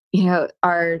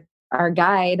 our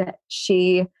guide,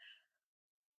 she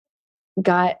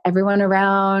got everyone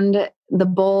around the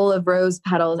bowl of rose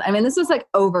petals. I mean, this was like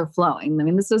overflowing. I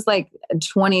mean, this was like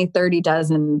 20, 30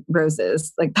 dozen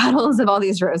roses, like petals of all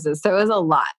these roses. So it was a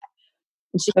lot.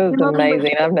 It was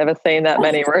amazing. I've never seen that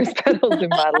many rose petals in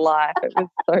my life. It was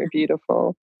so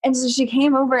beautiful. And so she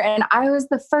came over, and I was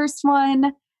the first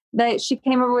one that she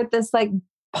came over with this like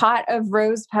pot of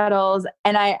rose petals.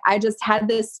 And I just had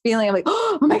this feeling of like,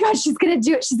 oh my God, she's going to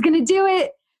do it. She's going to do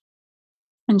it.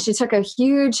 And she took a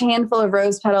huge handful of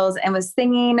rose petals and was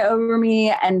singing over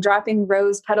me and dropping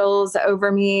rose petals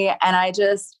over me. And I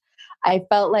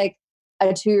felt like a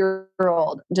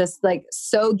 2-year-old, just like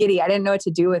so giddy. I didn't know what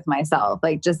to do with myself,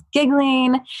 like just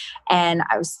giggling. And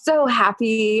I was so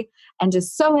happy and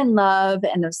just so in love,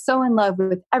 and I was so in love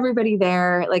with everybody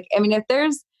there. Like, I mean, if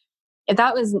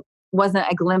that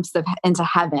wasn't a glimpse into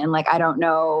heaven, like, I don't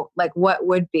know, like what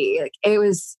would be. Like, it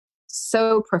was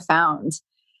so profound.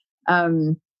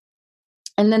 And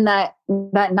then that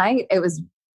night it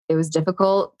was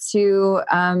difficult to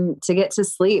get to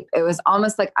sleep. It was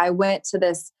almost like I went to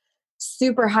this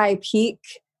super high peak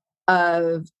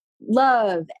of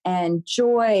love and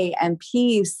joy and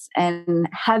peace and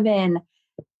heaven.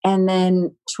 And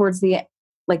then towards the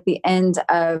end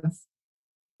of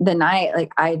the night,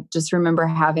 like I just remember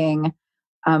having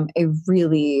a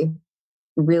really,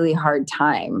 really hard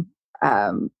time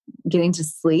getting to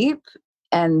sleep.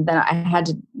 And then I had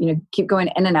to, keep going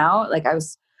in and out. Like I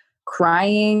was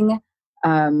crying.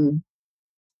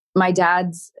 My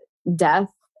dad's death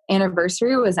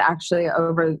anniversary was actually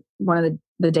over one of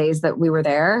the days that we were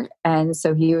there. And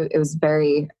so it was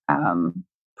very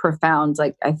profound.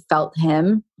 Like I felt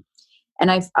him,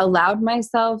 and I've allowed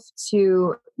myself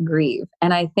to grieve.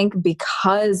 And I think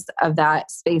because of that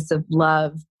space of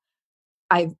love,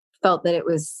 I felt that it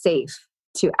was safe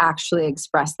to actually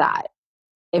express that.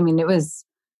 I mean, it was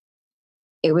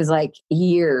like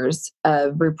years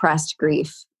of repressed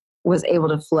grief was able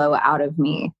to flow out of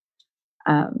me.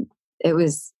 It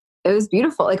was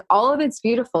beautiful. Like all of it's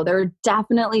beautiful. There are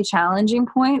definitely challenging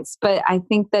points, but I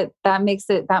think that makes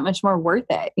it that much more worth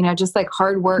it. Just like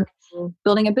hard work,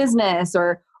 building a business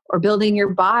or building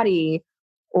your body,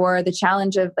 or the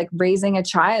challenge of like raising a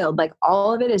child. Like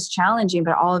all of it is challenging,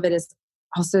 but all of it is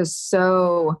also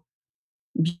so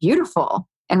beautiful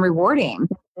and rewarding.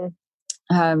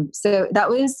 So that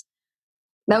was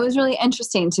really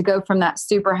interesting to go from that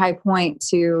super high point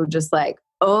to just like,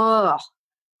 oh,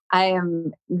 I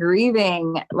am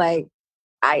grieving. Like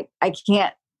I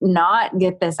can't not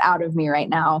get this out of me right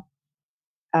now.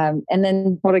 And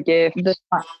then what a gift.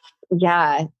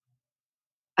 Yeah.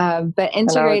 But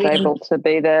integrating. And I was able to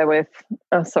be there with,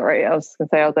 I was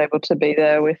able to be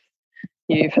there with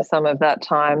you for some of that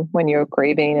time when you were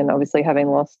grieving, and obviously having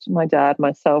lost my dad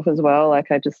myself as well.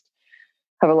 Like I just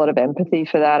have a lot of empathy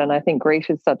for that. And I think grief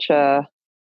is such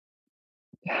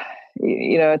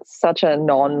it's such a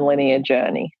non-linear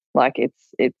journey. Like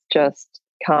it just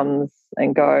comes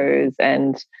and goes,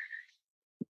 and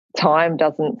time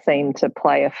doesn't seem to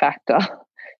play a factor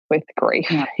with grief.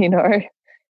 Yeah.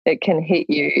 It can hit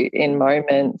you in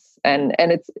moments, and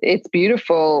it's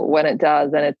beautiful when it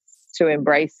does, and it's to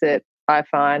embrace it, I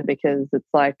find, because it's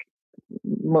like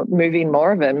moving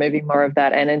more of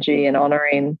that energy and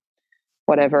honoring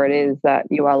whatever it is that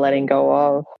you are letting go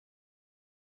of.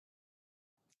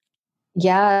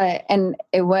 Yeah. And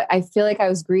I feel like I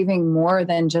was grieving more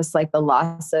than just like the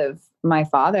loss of my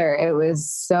father. It was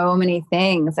so many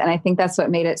things. And I think that's what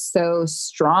made it so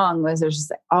strong, was there's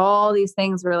just all these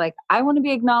things where like, I want to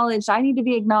be acknowledged. I need to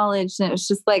be acknowledged. And it was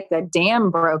just like the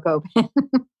dam broke open.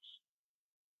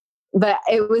 But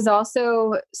it was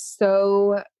also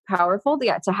so powerful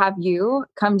to have you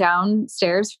come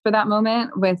downstairs for that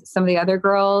moment with some of the other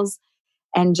girls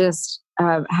and just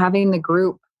having the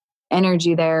group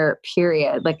energy there,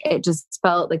 period. Like it just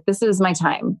felt like this is my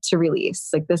time to release.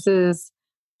 Like this is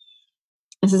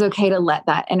okay to let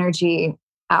that energy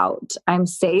out. I'm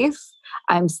safe.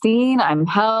 I'm seen. I'm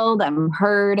held. I'm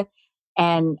heard.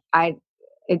 And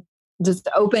it just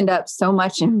opened up so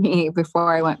much in me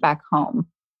before I went back home.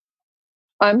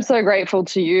 I'm so grateful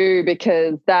to you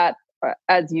because that,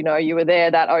 as you know, you were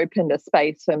there, that opened a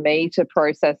space for me to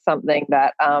process something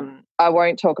that I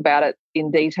won't talk about it in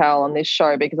detail on this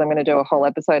show because I'm going to do a whole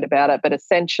episode about it. But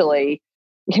essentially,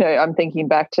 I'm thinking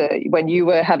back to when you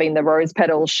were having the rose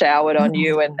petals showered on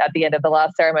you and at the end of the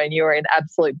last ceremony, you were in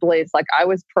absolute bliss. Like I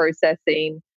was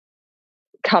processing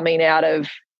coming out of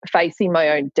facing my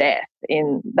own death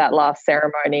in that last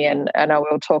ceremony. And I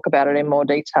will talk about it in more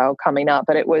detail coming up,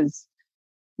 but it was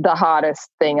the hardest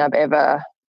thing I've ever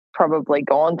probably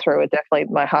gone through. It's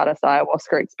definitely my hardest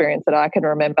ayahuasca experience that I can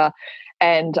remember.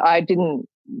 And I didn't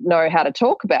know how to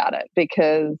talk about it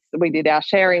because we did our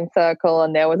sharing circle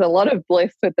and there was a lot of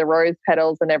bliss with the rose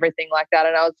petals and everything like that.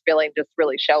 And I was feeling just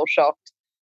really shell-shocked.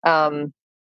 And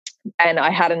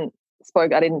I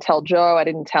didn't tell Joe, I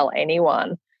didn't tell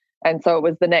anyone. And so it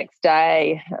was the next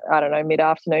day, I don't know,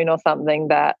 mid-afternoon or something,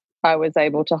 that I was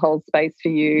able to hold space for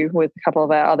you with a couple of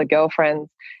our other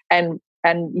girlfriends. And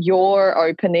your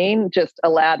opening just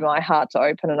allowed my heart to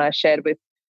open, and I shared with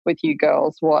you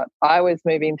girls what I was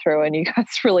moving through, and you guys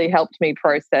really helped me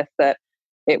process that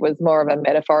it was more of a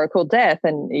metaphorical death.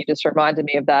 And you just reminded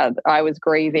me of that. I was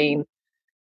grieving,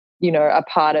 a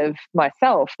part of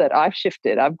myself that I've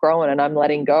shifted, I've grown, and I'm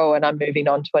letting go, and I'm moving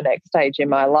on to a next stage in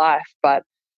my life. But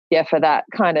yeah, for that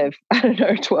kind of,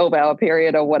 12-hour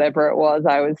period or whatever it was,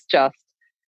 I was just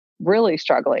really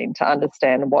struggling to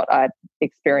understand what I'd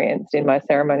experienced in my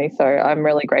ceremony. So I'm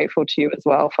really grateful to you as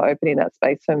well for opening that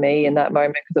space for me in that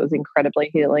moment because it was incredibly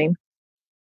healing.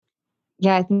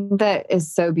 Yeah, I think that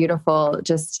is so beautiful.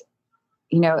 Just,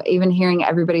 even hearing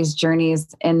everybody's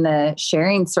journeys in the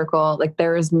sharing circle, like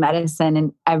there is medicine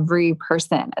in every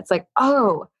person. It's like,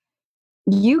 oh,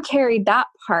 you carried that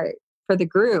part for the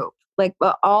group. Like,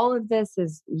 but all of this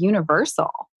is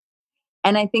universal.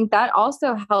 And I think that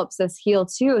also helps us heal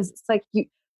too. Is it's like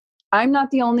I'm not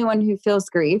the only one who feels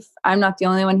grief. I'm not the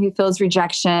only one who feels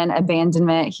rejection,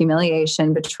 abandonment,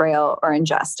 humiliation, betrayal, or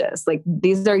injustice. Like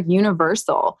these are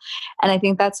universal. And I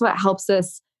think that's what helps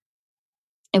us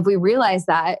if we realize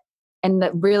that and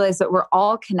realize that we're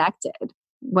all connected,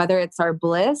 whether it's our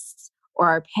bliss or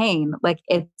our pain, like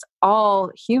it's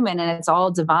all human and it's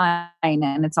all divine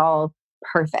and it's all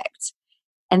perfect.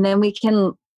 And then we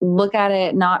can look at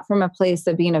it not from a place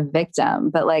of being a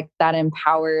victim, but like that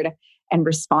empowered and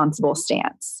responsible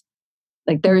stance.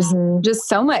 Like there's just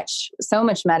so much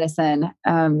medicine.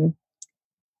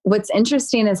 What's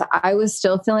interesting is I was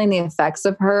still feeling the effects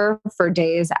of her for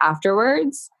days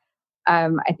afterwards.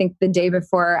 I think the day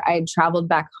before I traveled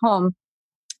back home,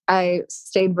 I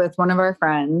stayed with one of our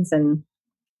friends and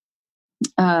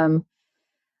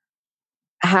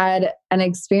had an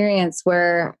experience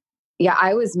where,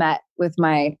 I was met with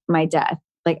my death.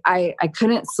 Like I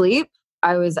couldn't sleep.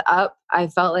 I was up. I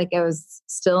felt like I was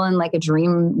still in like a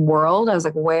dream world. I was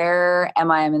like, where am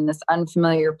I? I'm in this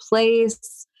unfamiliar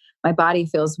place. My body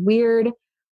feels weird.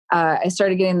 I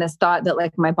started getting this thought that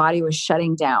like my body was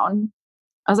shutting down.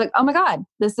 I was like, oh my God,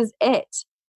 this is it.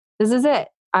 This is it.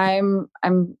 I'm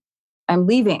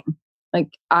leaving. Like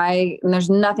and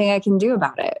there's nothing I can do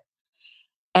about it.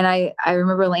 And I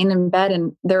remember laying in bed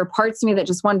and there were parts of me that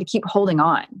just wanted to keep holding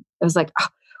on. It was like,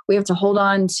 we have to hold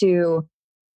on to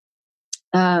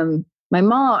my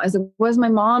mom. I was like, what is my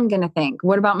mom going to think?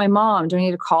 What about my mom? Do I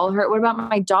need to call her? What about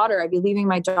my daughter? I'd be leaving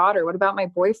my daughter. What about my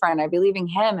boyfriend? I'd be leaving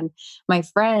him and my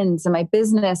friends and my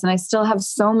business. And I still have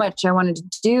so much I wanted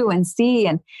to do and see.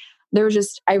 And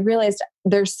I realized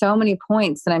there's so many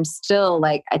points that I'm still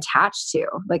like attached to,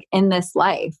 like in this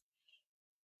life.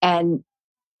 And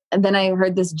then I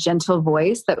heard this gentle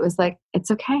voice that was like, it's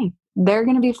okay. They're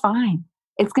going to be fine.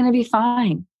 It's going to be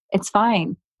fine. It's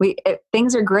fine.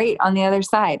 Things are great on the other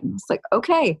side. And it's like,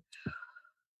 okay,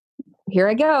 here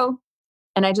I go.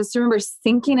 And I just remember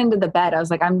sinking into the bed. I was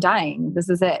like, I'm dying. This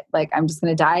is it. Like, I'm just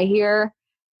going to die here.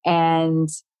 And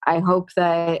I hope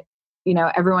that,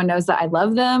 everyone knows that I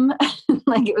love them.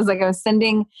 Like, it was like I was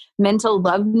sending mental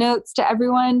love notes to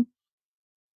everyone.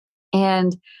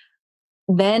 And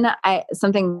then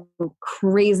something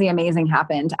crazy amazing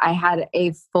happened. I had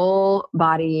a full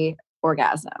body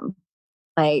orgasm.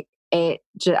 Like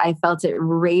I felt it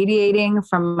radiating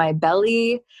from my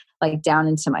belly. like down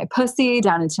into my pussy,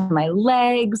 down into my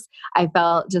legs. I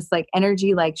felt just like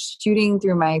energy like shooting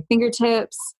through my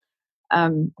fingertips.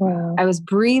 Wow. I was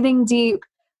breathing deep,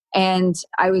 and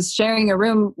I was sharing a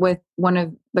room with one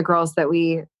of the girls that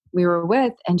we were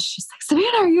with, and she's like,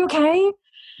 Savannah, are you okay?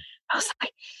 I was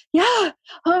like, yeah.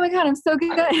 Oh my God, I'm so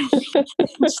good. She's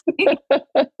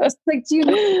like, do you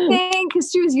need anything? Because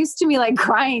she was used to me like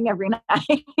crying every night.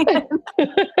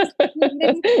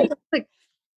 Like,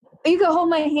 you can hold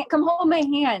my hand, come hold my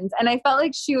hand. And I felt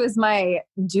like she was my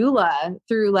doula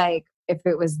through, like, if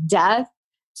it was death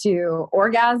to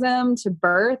orgasm to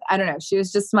birth. I don't know. She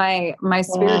was just my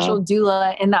spiritual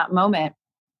doula in that moment.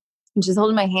 And she's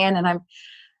holding my hand, and I'm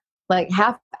like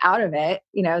half out of it,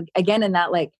 you know, again, in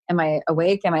that, like, am I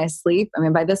awake? Am I asleep? I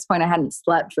mean, by this point I hadn't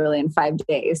slept really in 5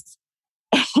 days,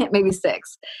 maybe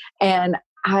 6. And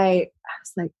I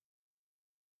was like,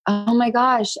 oh my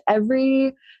gosh,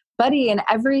 everybody and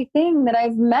everything that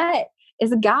I've met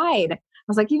is a guide. I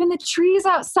was like, even the trees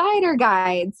outside are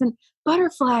guides, and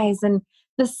butterflies, and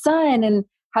the sun, and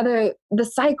how the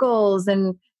cycles,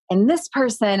 and this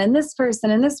person and this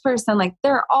person and this person, like,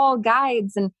 they're all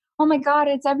guides. And oh my God,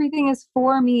 everything is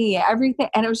for me, everything.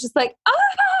 And it was just like,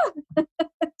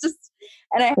 just,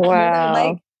 and I had wow.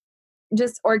 like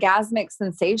just orgasmic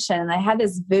sensation. I had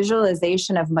this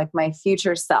visualization of like my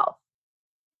future self.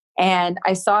 And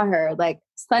I saw her like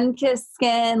sun-kissed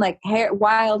skin, like hair,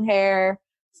 wild hair,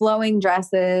 flowing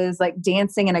dresses, like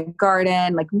dancing in a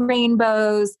garden, like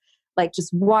rainbows, like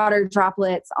just water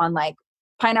droplets on like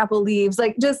pineapple leaves.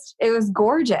 Like, just, it was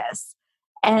gorgeous.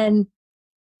 And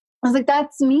I was like,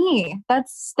 that's me.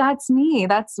 That's me.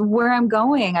 That's where I'm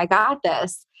going. I got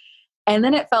this. And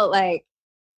then it felt like,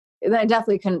 then I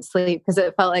definitely couldn't sleep because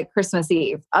it felt like Christmas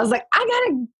Eve. I was like, I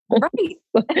gotta write.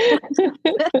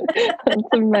 That's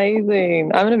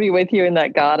amazing. I'm going to be with you in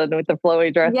that garden with the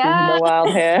flowy dresses and the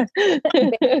wild hair.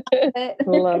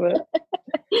 Love it.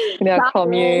 In our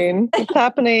commune. It's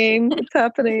happening. It's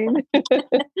happening.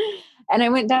 And I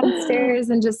went downstairs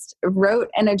and just wrote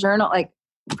in a journal, like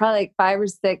probably like 5 or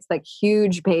 6 like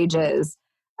huge pages.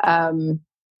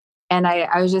 And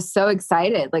I was just so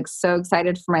excited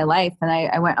for my life. And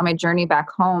I went on my journey back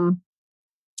home,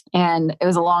 and it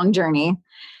was a long journey,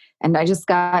 and I just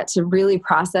got to really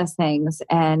process things.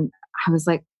 And I was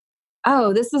like,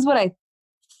 oh, this is what I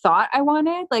thought I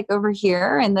wanted, like over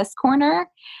here in this corner.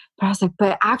 But I was like,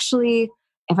 but actually,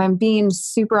 if I'm being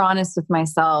super honest with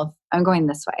myself, I'm going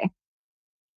this way.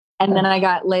 And then I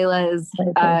got Layla's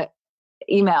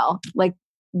email like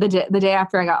the day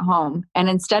after I got home. And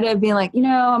instead of being like, I'm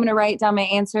going to write down my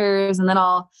answers and then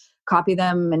I'll copy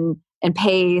them and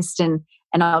paste and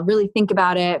I'll really think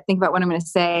about what I'm going to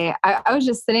say. I was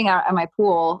just sitting out at my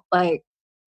pool, like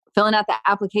filling out the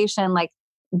application, like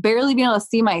barely being able to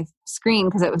see my screen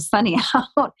because it was sunny out.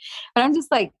 But I'm just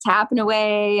like tapping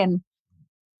away. And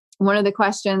one of the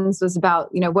questions was about,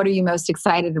 what are you most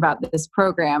excited about this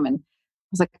program? And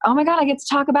I was like, oh my God, I get to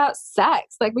talk about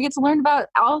sex. Like, we get to learn about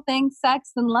all things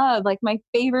sex and love, like my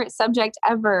favorite subject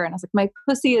ever. And I was like, my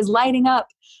pussy is lighting up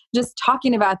just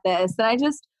talking about this. And I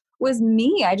just was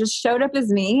me. I just showed up as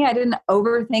me. I didn't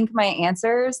overthink my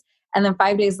answers. And then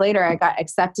 5 days later, I got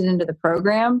accepted into the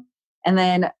program. And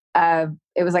then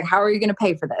it was like, how are you going to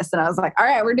pay for this? And I was like, all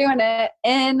right, we're doing it.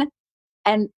 And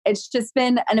it's just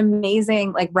been an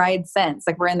amazing like ride since.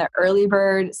 Like, we're in the early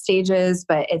bird stages,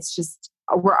 but it's just,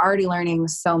 we're already learning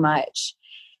so much.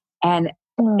 And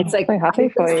it's like, so happy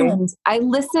for you. I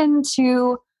listened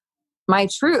to my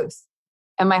truth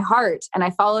and my heart, and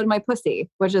I followed my pussy,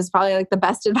 which is probably like the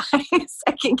best advice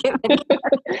I can give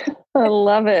anyone. I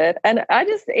love it. And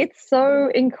it's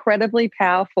so incredibly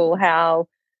powerful how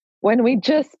when we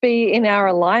just be in our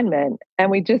alignment and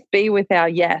we just be with our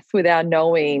yes, with our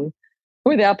knowing,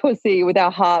 with our pussy, with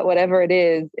our heart, whatever it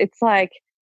is, it's like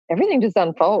everything just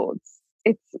unfolds.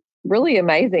 It's really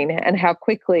amazing, and how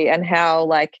quickly and how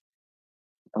like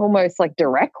almost like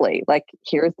directly, like,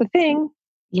 here's the thing.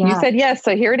 Yeah. You said yes,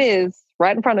 so here it is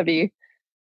right in front of you.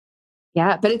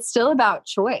 Yeah, but it's still about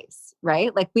choice,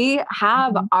 right? Like, we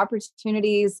have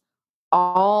opportunities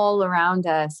all around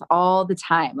us all the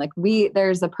time. Like,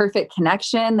 there's a perfect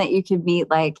connection that you could meet,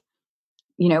 like,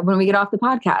 when we get off the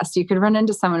podcast, you could run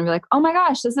into someone and be like, oh my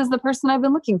gosh, this is the person I've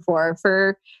been looking for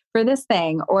this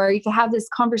thing. Or you could have this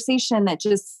conversation that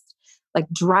just like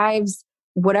drives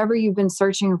whatever you've been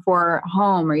searching for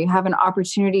home, or you have an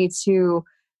opportunity to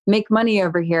make money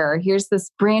over here. Or here's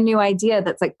this brand new idea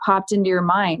that's like popped into your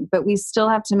mind, but we still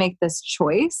have to make this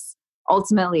choice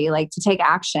ultimately, like to take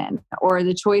action, or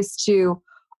the choice to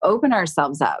open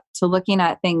ourselves up to looking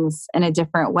at things in a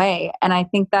different way. And I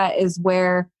think that is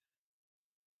where,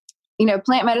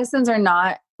 plant medicines are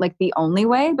not like the only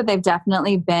way, but they've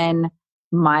definitely been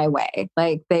my way.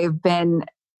 Like they've been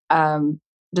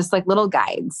just like little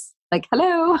guides, like,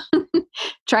 hello,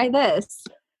 try this.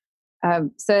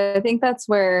 So I think that's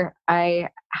where I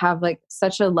have like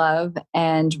such a love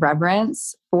and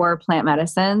reverence for plant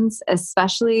medicines,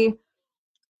 especially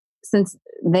since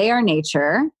they are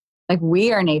nature, like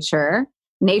we are nature.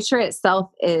 Nature itself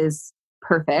is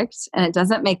perfect and it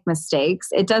doesn't make mistakes.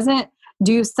 It doesn't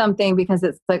do something because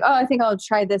it's like, oh, I think I'll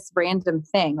try this random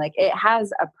thing. Like it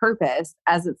has a purpose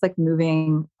as it's like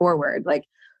moving forward. Like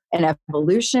in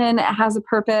evolution, it has a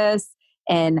purpose.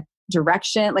 And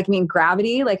direction, like, I mean,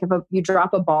 gravity, like if you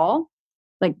drop a ball,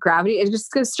 like gravity, it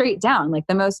just goes straight down, like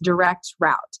the most direct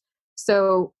route.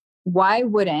 So why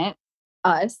wouldn't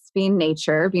us being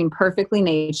nature, being perfectly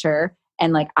nature,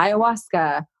 and like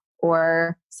ayahuasca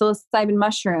or psilocybin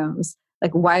mushrooms,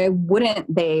 like why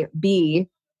wouldn't they be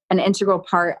an integral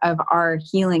part of our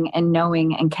healing and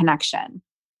knowing and connection?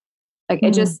 Like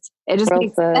it just well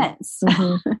makes sense.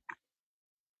 Mm-hmm.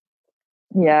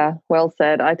 Yeah, well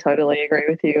said. I totally agree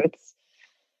with you.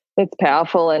 It's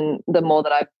powerful, and the more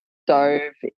that I've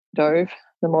dove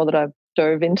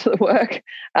into the work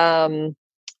and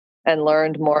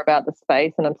learned more about the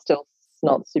space, and I'm still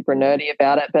not super nerdy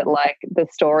about it, but like the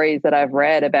stories that I've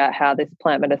read about how this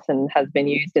plant medicine has been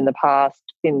used in the past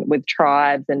with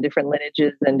tribes and different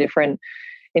lineages and different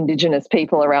Indigenous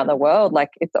people around the world,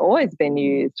 like it's always been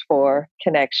used for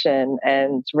connection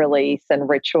and release and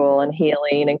ritual and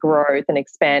healing and growth and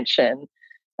expansion.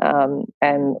 And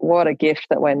what a gift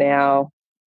that we're now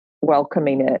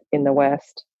welcoming it in the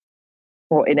West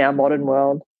or in our modern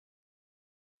world.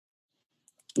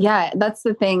 Yeah, that's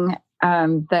the thing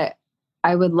that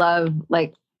I would love,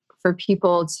 like, for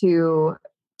people to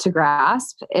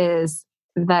grasp is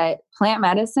that plant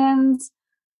medicines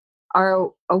are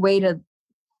a way to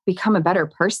become a better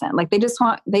person. Like they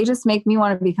just make me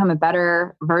want to become a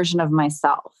better version of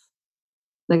myself.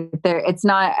 Like it's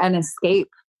not an escape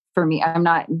for me. I'm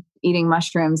not eating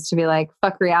mushrooms to be like,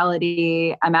 fuck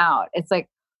reality, I'm out. It's like,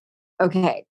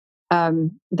 okay,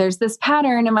 there's this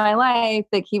pattern in my life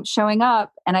that keeps showing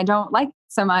up and I don't like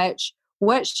so much.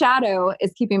 What shadow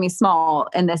is keeping me small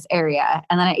in this area?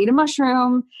 And then I eat a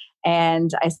mushroom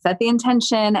and I set the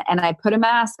intention and I put a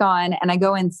mask on and I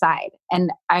go inside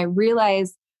and I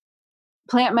realize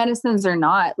plant medicines are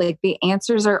not, like, the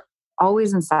answers are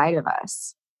always inside of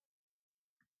us.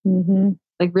 Mm-hmm.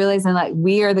 Like realizing like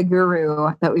we are the guru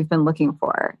that we've been looking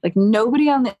for. Like nobody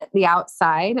on the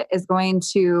outside is going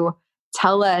to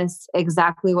tell us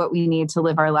exactly what we need to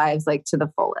live our lives like to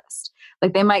the fullest.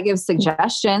 Like they might give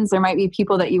suggestions. There might be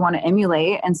people that you want to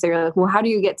emulate. And so you're like, well, how do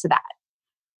you get to that?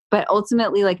 But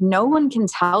ultimately, like no one can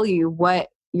tell you what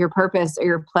your purpose or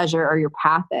your pleasure or your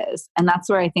path is. And that's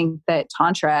where I think that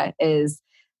Tantra is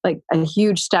like a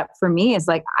huge step for me is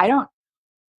like,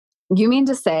 you mean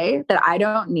to say that I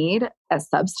don't need a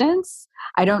substance?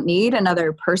 I don't need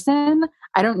another person.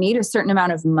 I don't need a certain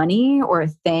amount of money or a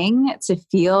thing to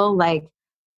feel like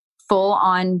full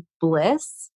on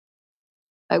bliss.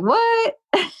 Like what?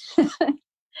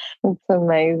 It's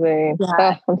amazing.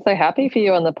 Yeah. Oh, I'm so happy for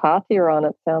you on the path you're on.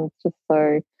 It sounds just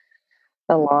so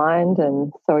aligned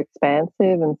and so expansive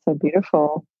and so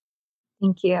beautiful.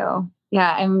 Thank you.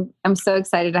 Yeah, I'm so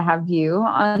excited to have you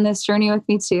on this journey with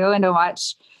me too, and to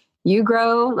watch you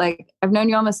grow. Like I've known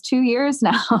you almost 2 years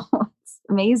now. It's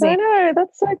amazing. I know,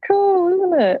 that's so cool,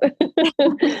 isn't it?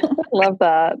 I love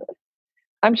that.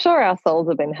 I'm sure our souls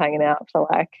have been hanging out for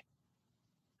like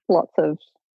lots of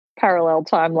parallel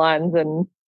timelines and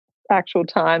actual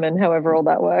time and however all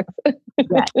that works.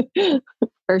 Yeah,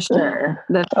 for sure.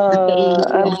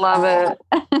 I love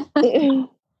it.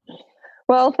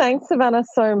 Well, thanks, Savannah,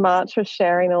 so much for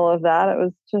sharing all of that. It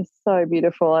was just so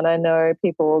beautiful, and I know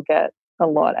people will get a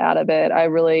lot out of it. I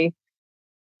really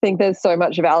think there's so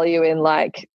much value in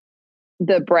like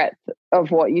the breadth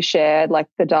of what you shared, like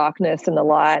the darkness and the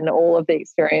light and all of the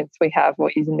experience we have while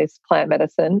using this plant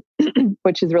medicine,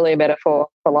 which is really a metaphor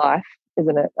for life,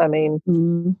 isn't it? I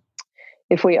mean,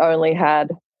 if we only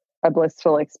had a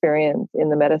blissful experience in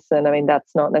the medicine, I mean,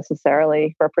 that's not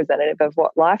necessarily representative of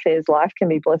what life is. Life can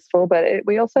be blissful, but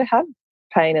we also have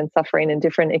pain and suffering and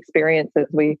different experiences.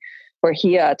 We're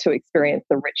here to experience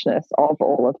the richness of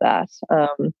all of that.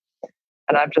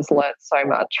 And I've just learned so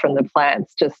much from the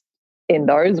plants just in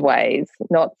those ways,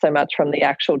 not so much from the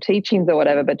actual teachings or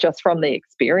whatever, but just from the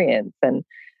experience and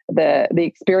the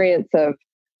experience of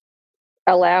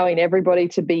allowing everybody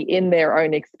to be in their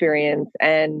own experience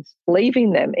and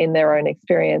leaving them in their own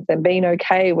experience and being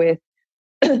okay with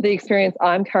the experience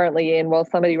I'm currently in while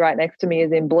somebody right next to me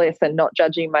is in bliss and not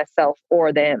judging myself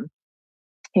or them.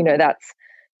 You know, that's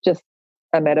just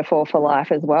a metaphor for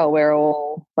life as well. We're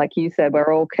all, like you said,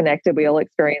 we're all connected. We all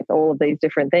experience all of these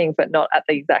different things, but not at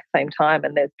the exact same time.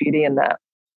 And there's beauty in that.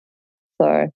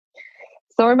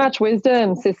 So much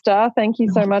wisdom, sister. Thank you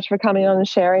so much for coming on and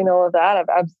sharing all of that. I've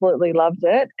absolutely loved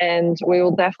it. And we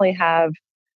will definitely have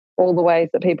all the ways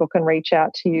that people can reach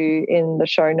out to you in the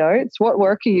show notes. What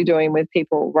work are you doing with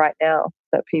people right now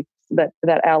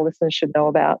that our listeners should know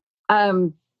about?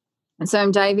 So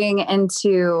I'm diving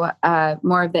into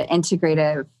more of the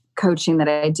integrative coaching that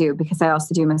I do, because I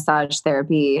also do massage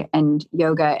therapy and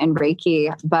yoga and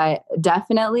Reiki. But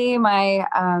definitely my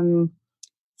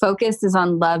focus is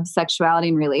on love, sexuality,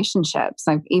 and relationships.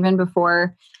 Like even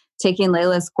before taking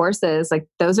Layla's courses, like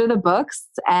those are the books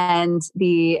and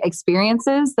the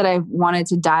experiences that I've wanted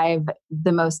to dive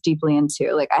the most deeply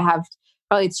into. Like I have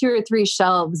probably 2 or 3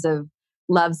 shelves of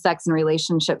love, sex, and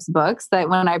relationships books that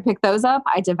when I pick those up,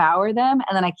 I devour them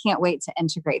and then I can't wait to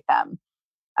integrate them.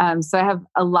 So I have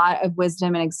a lot of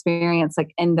wisdom and experience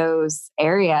like in those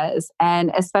areas,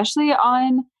 and especially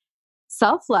on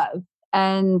self-love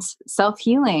and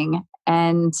self-healing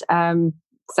and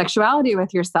sexuality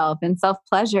with yourself and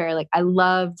self-pleasure. Like I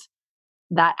love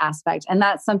that aspect. And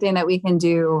that's something that we can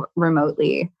do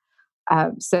remotely.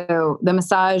 So the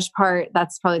massage part,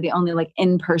 that's probably the only like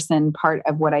in-person part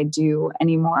of what I do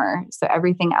anymore. So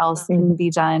everything else can be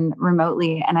done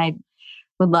remotely. And I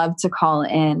would love to call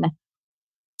in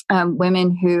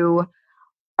women who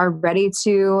are ready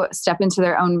to step into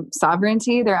their own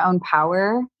sovereignty, their own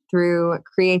power through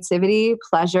creativity,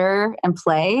 pleasure, and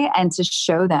play, and to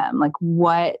show them like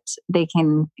what they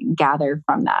can gather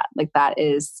from that. Like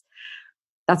that's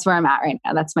where I'm at right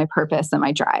now. That's my purpose and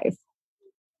my drive.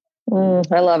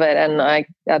 I love it. And I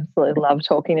absolutely love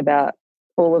talking about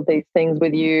all of these things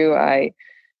with you. I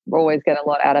always get a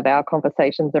lot out of our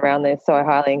conversations around this. So I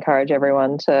highly encourage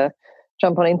everyone to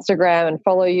jump on Instagram and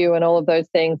follow you and all of those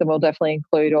things. And we'll definitely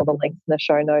include all the links in the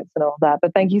show notes and all of that.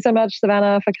 But thank you so much,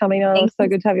 Savannah, for coming on. It's so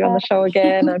good to have you on the show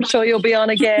again. I'm sure you'll be on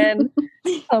again,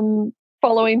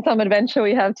 following some adventure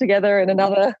we have together in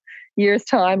another year's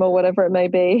time or whatever it may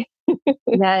be.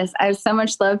 Yes, I have so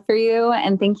much love for you.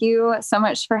 And thank you so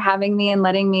much for having me and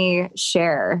letting me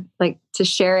share. Like to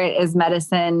share it as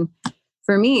medicine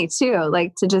for me too.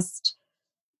 Like to just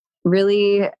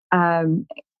really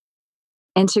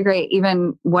integrate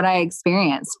even what I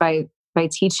experienced by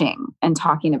teaching and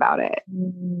talking about it.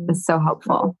 It's so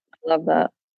helpful. I love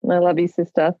that. I love you,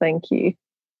 sister. Thank you.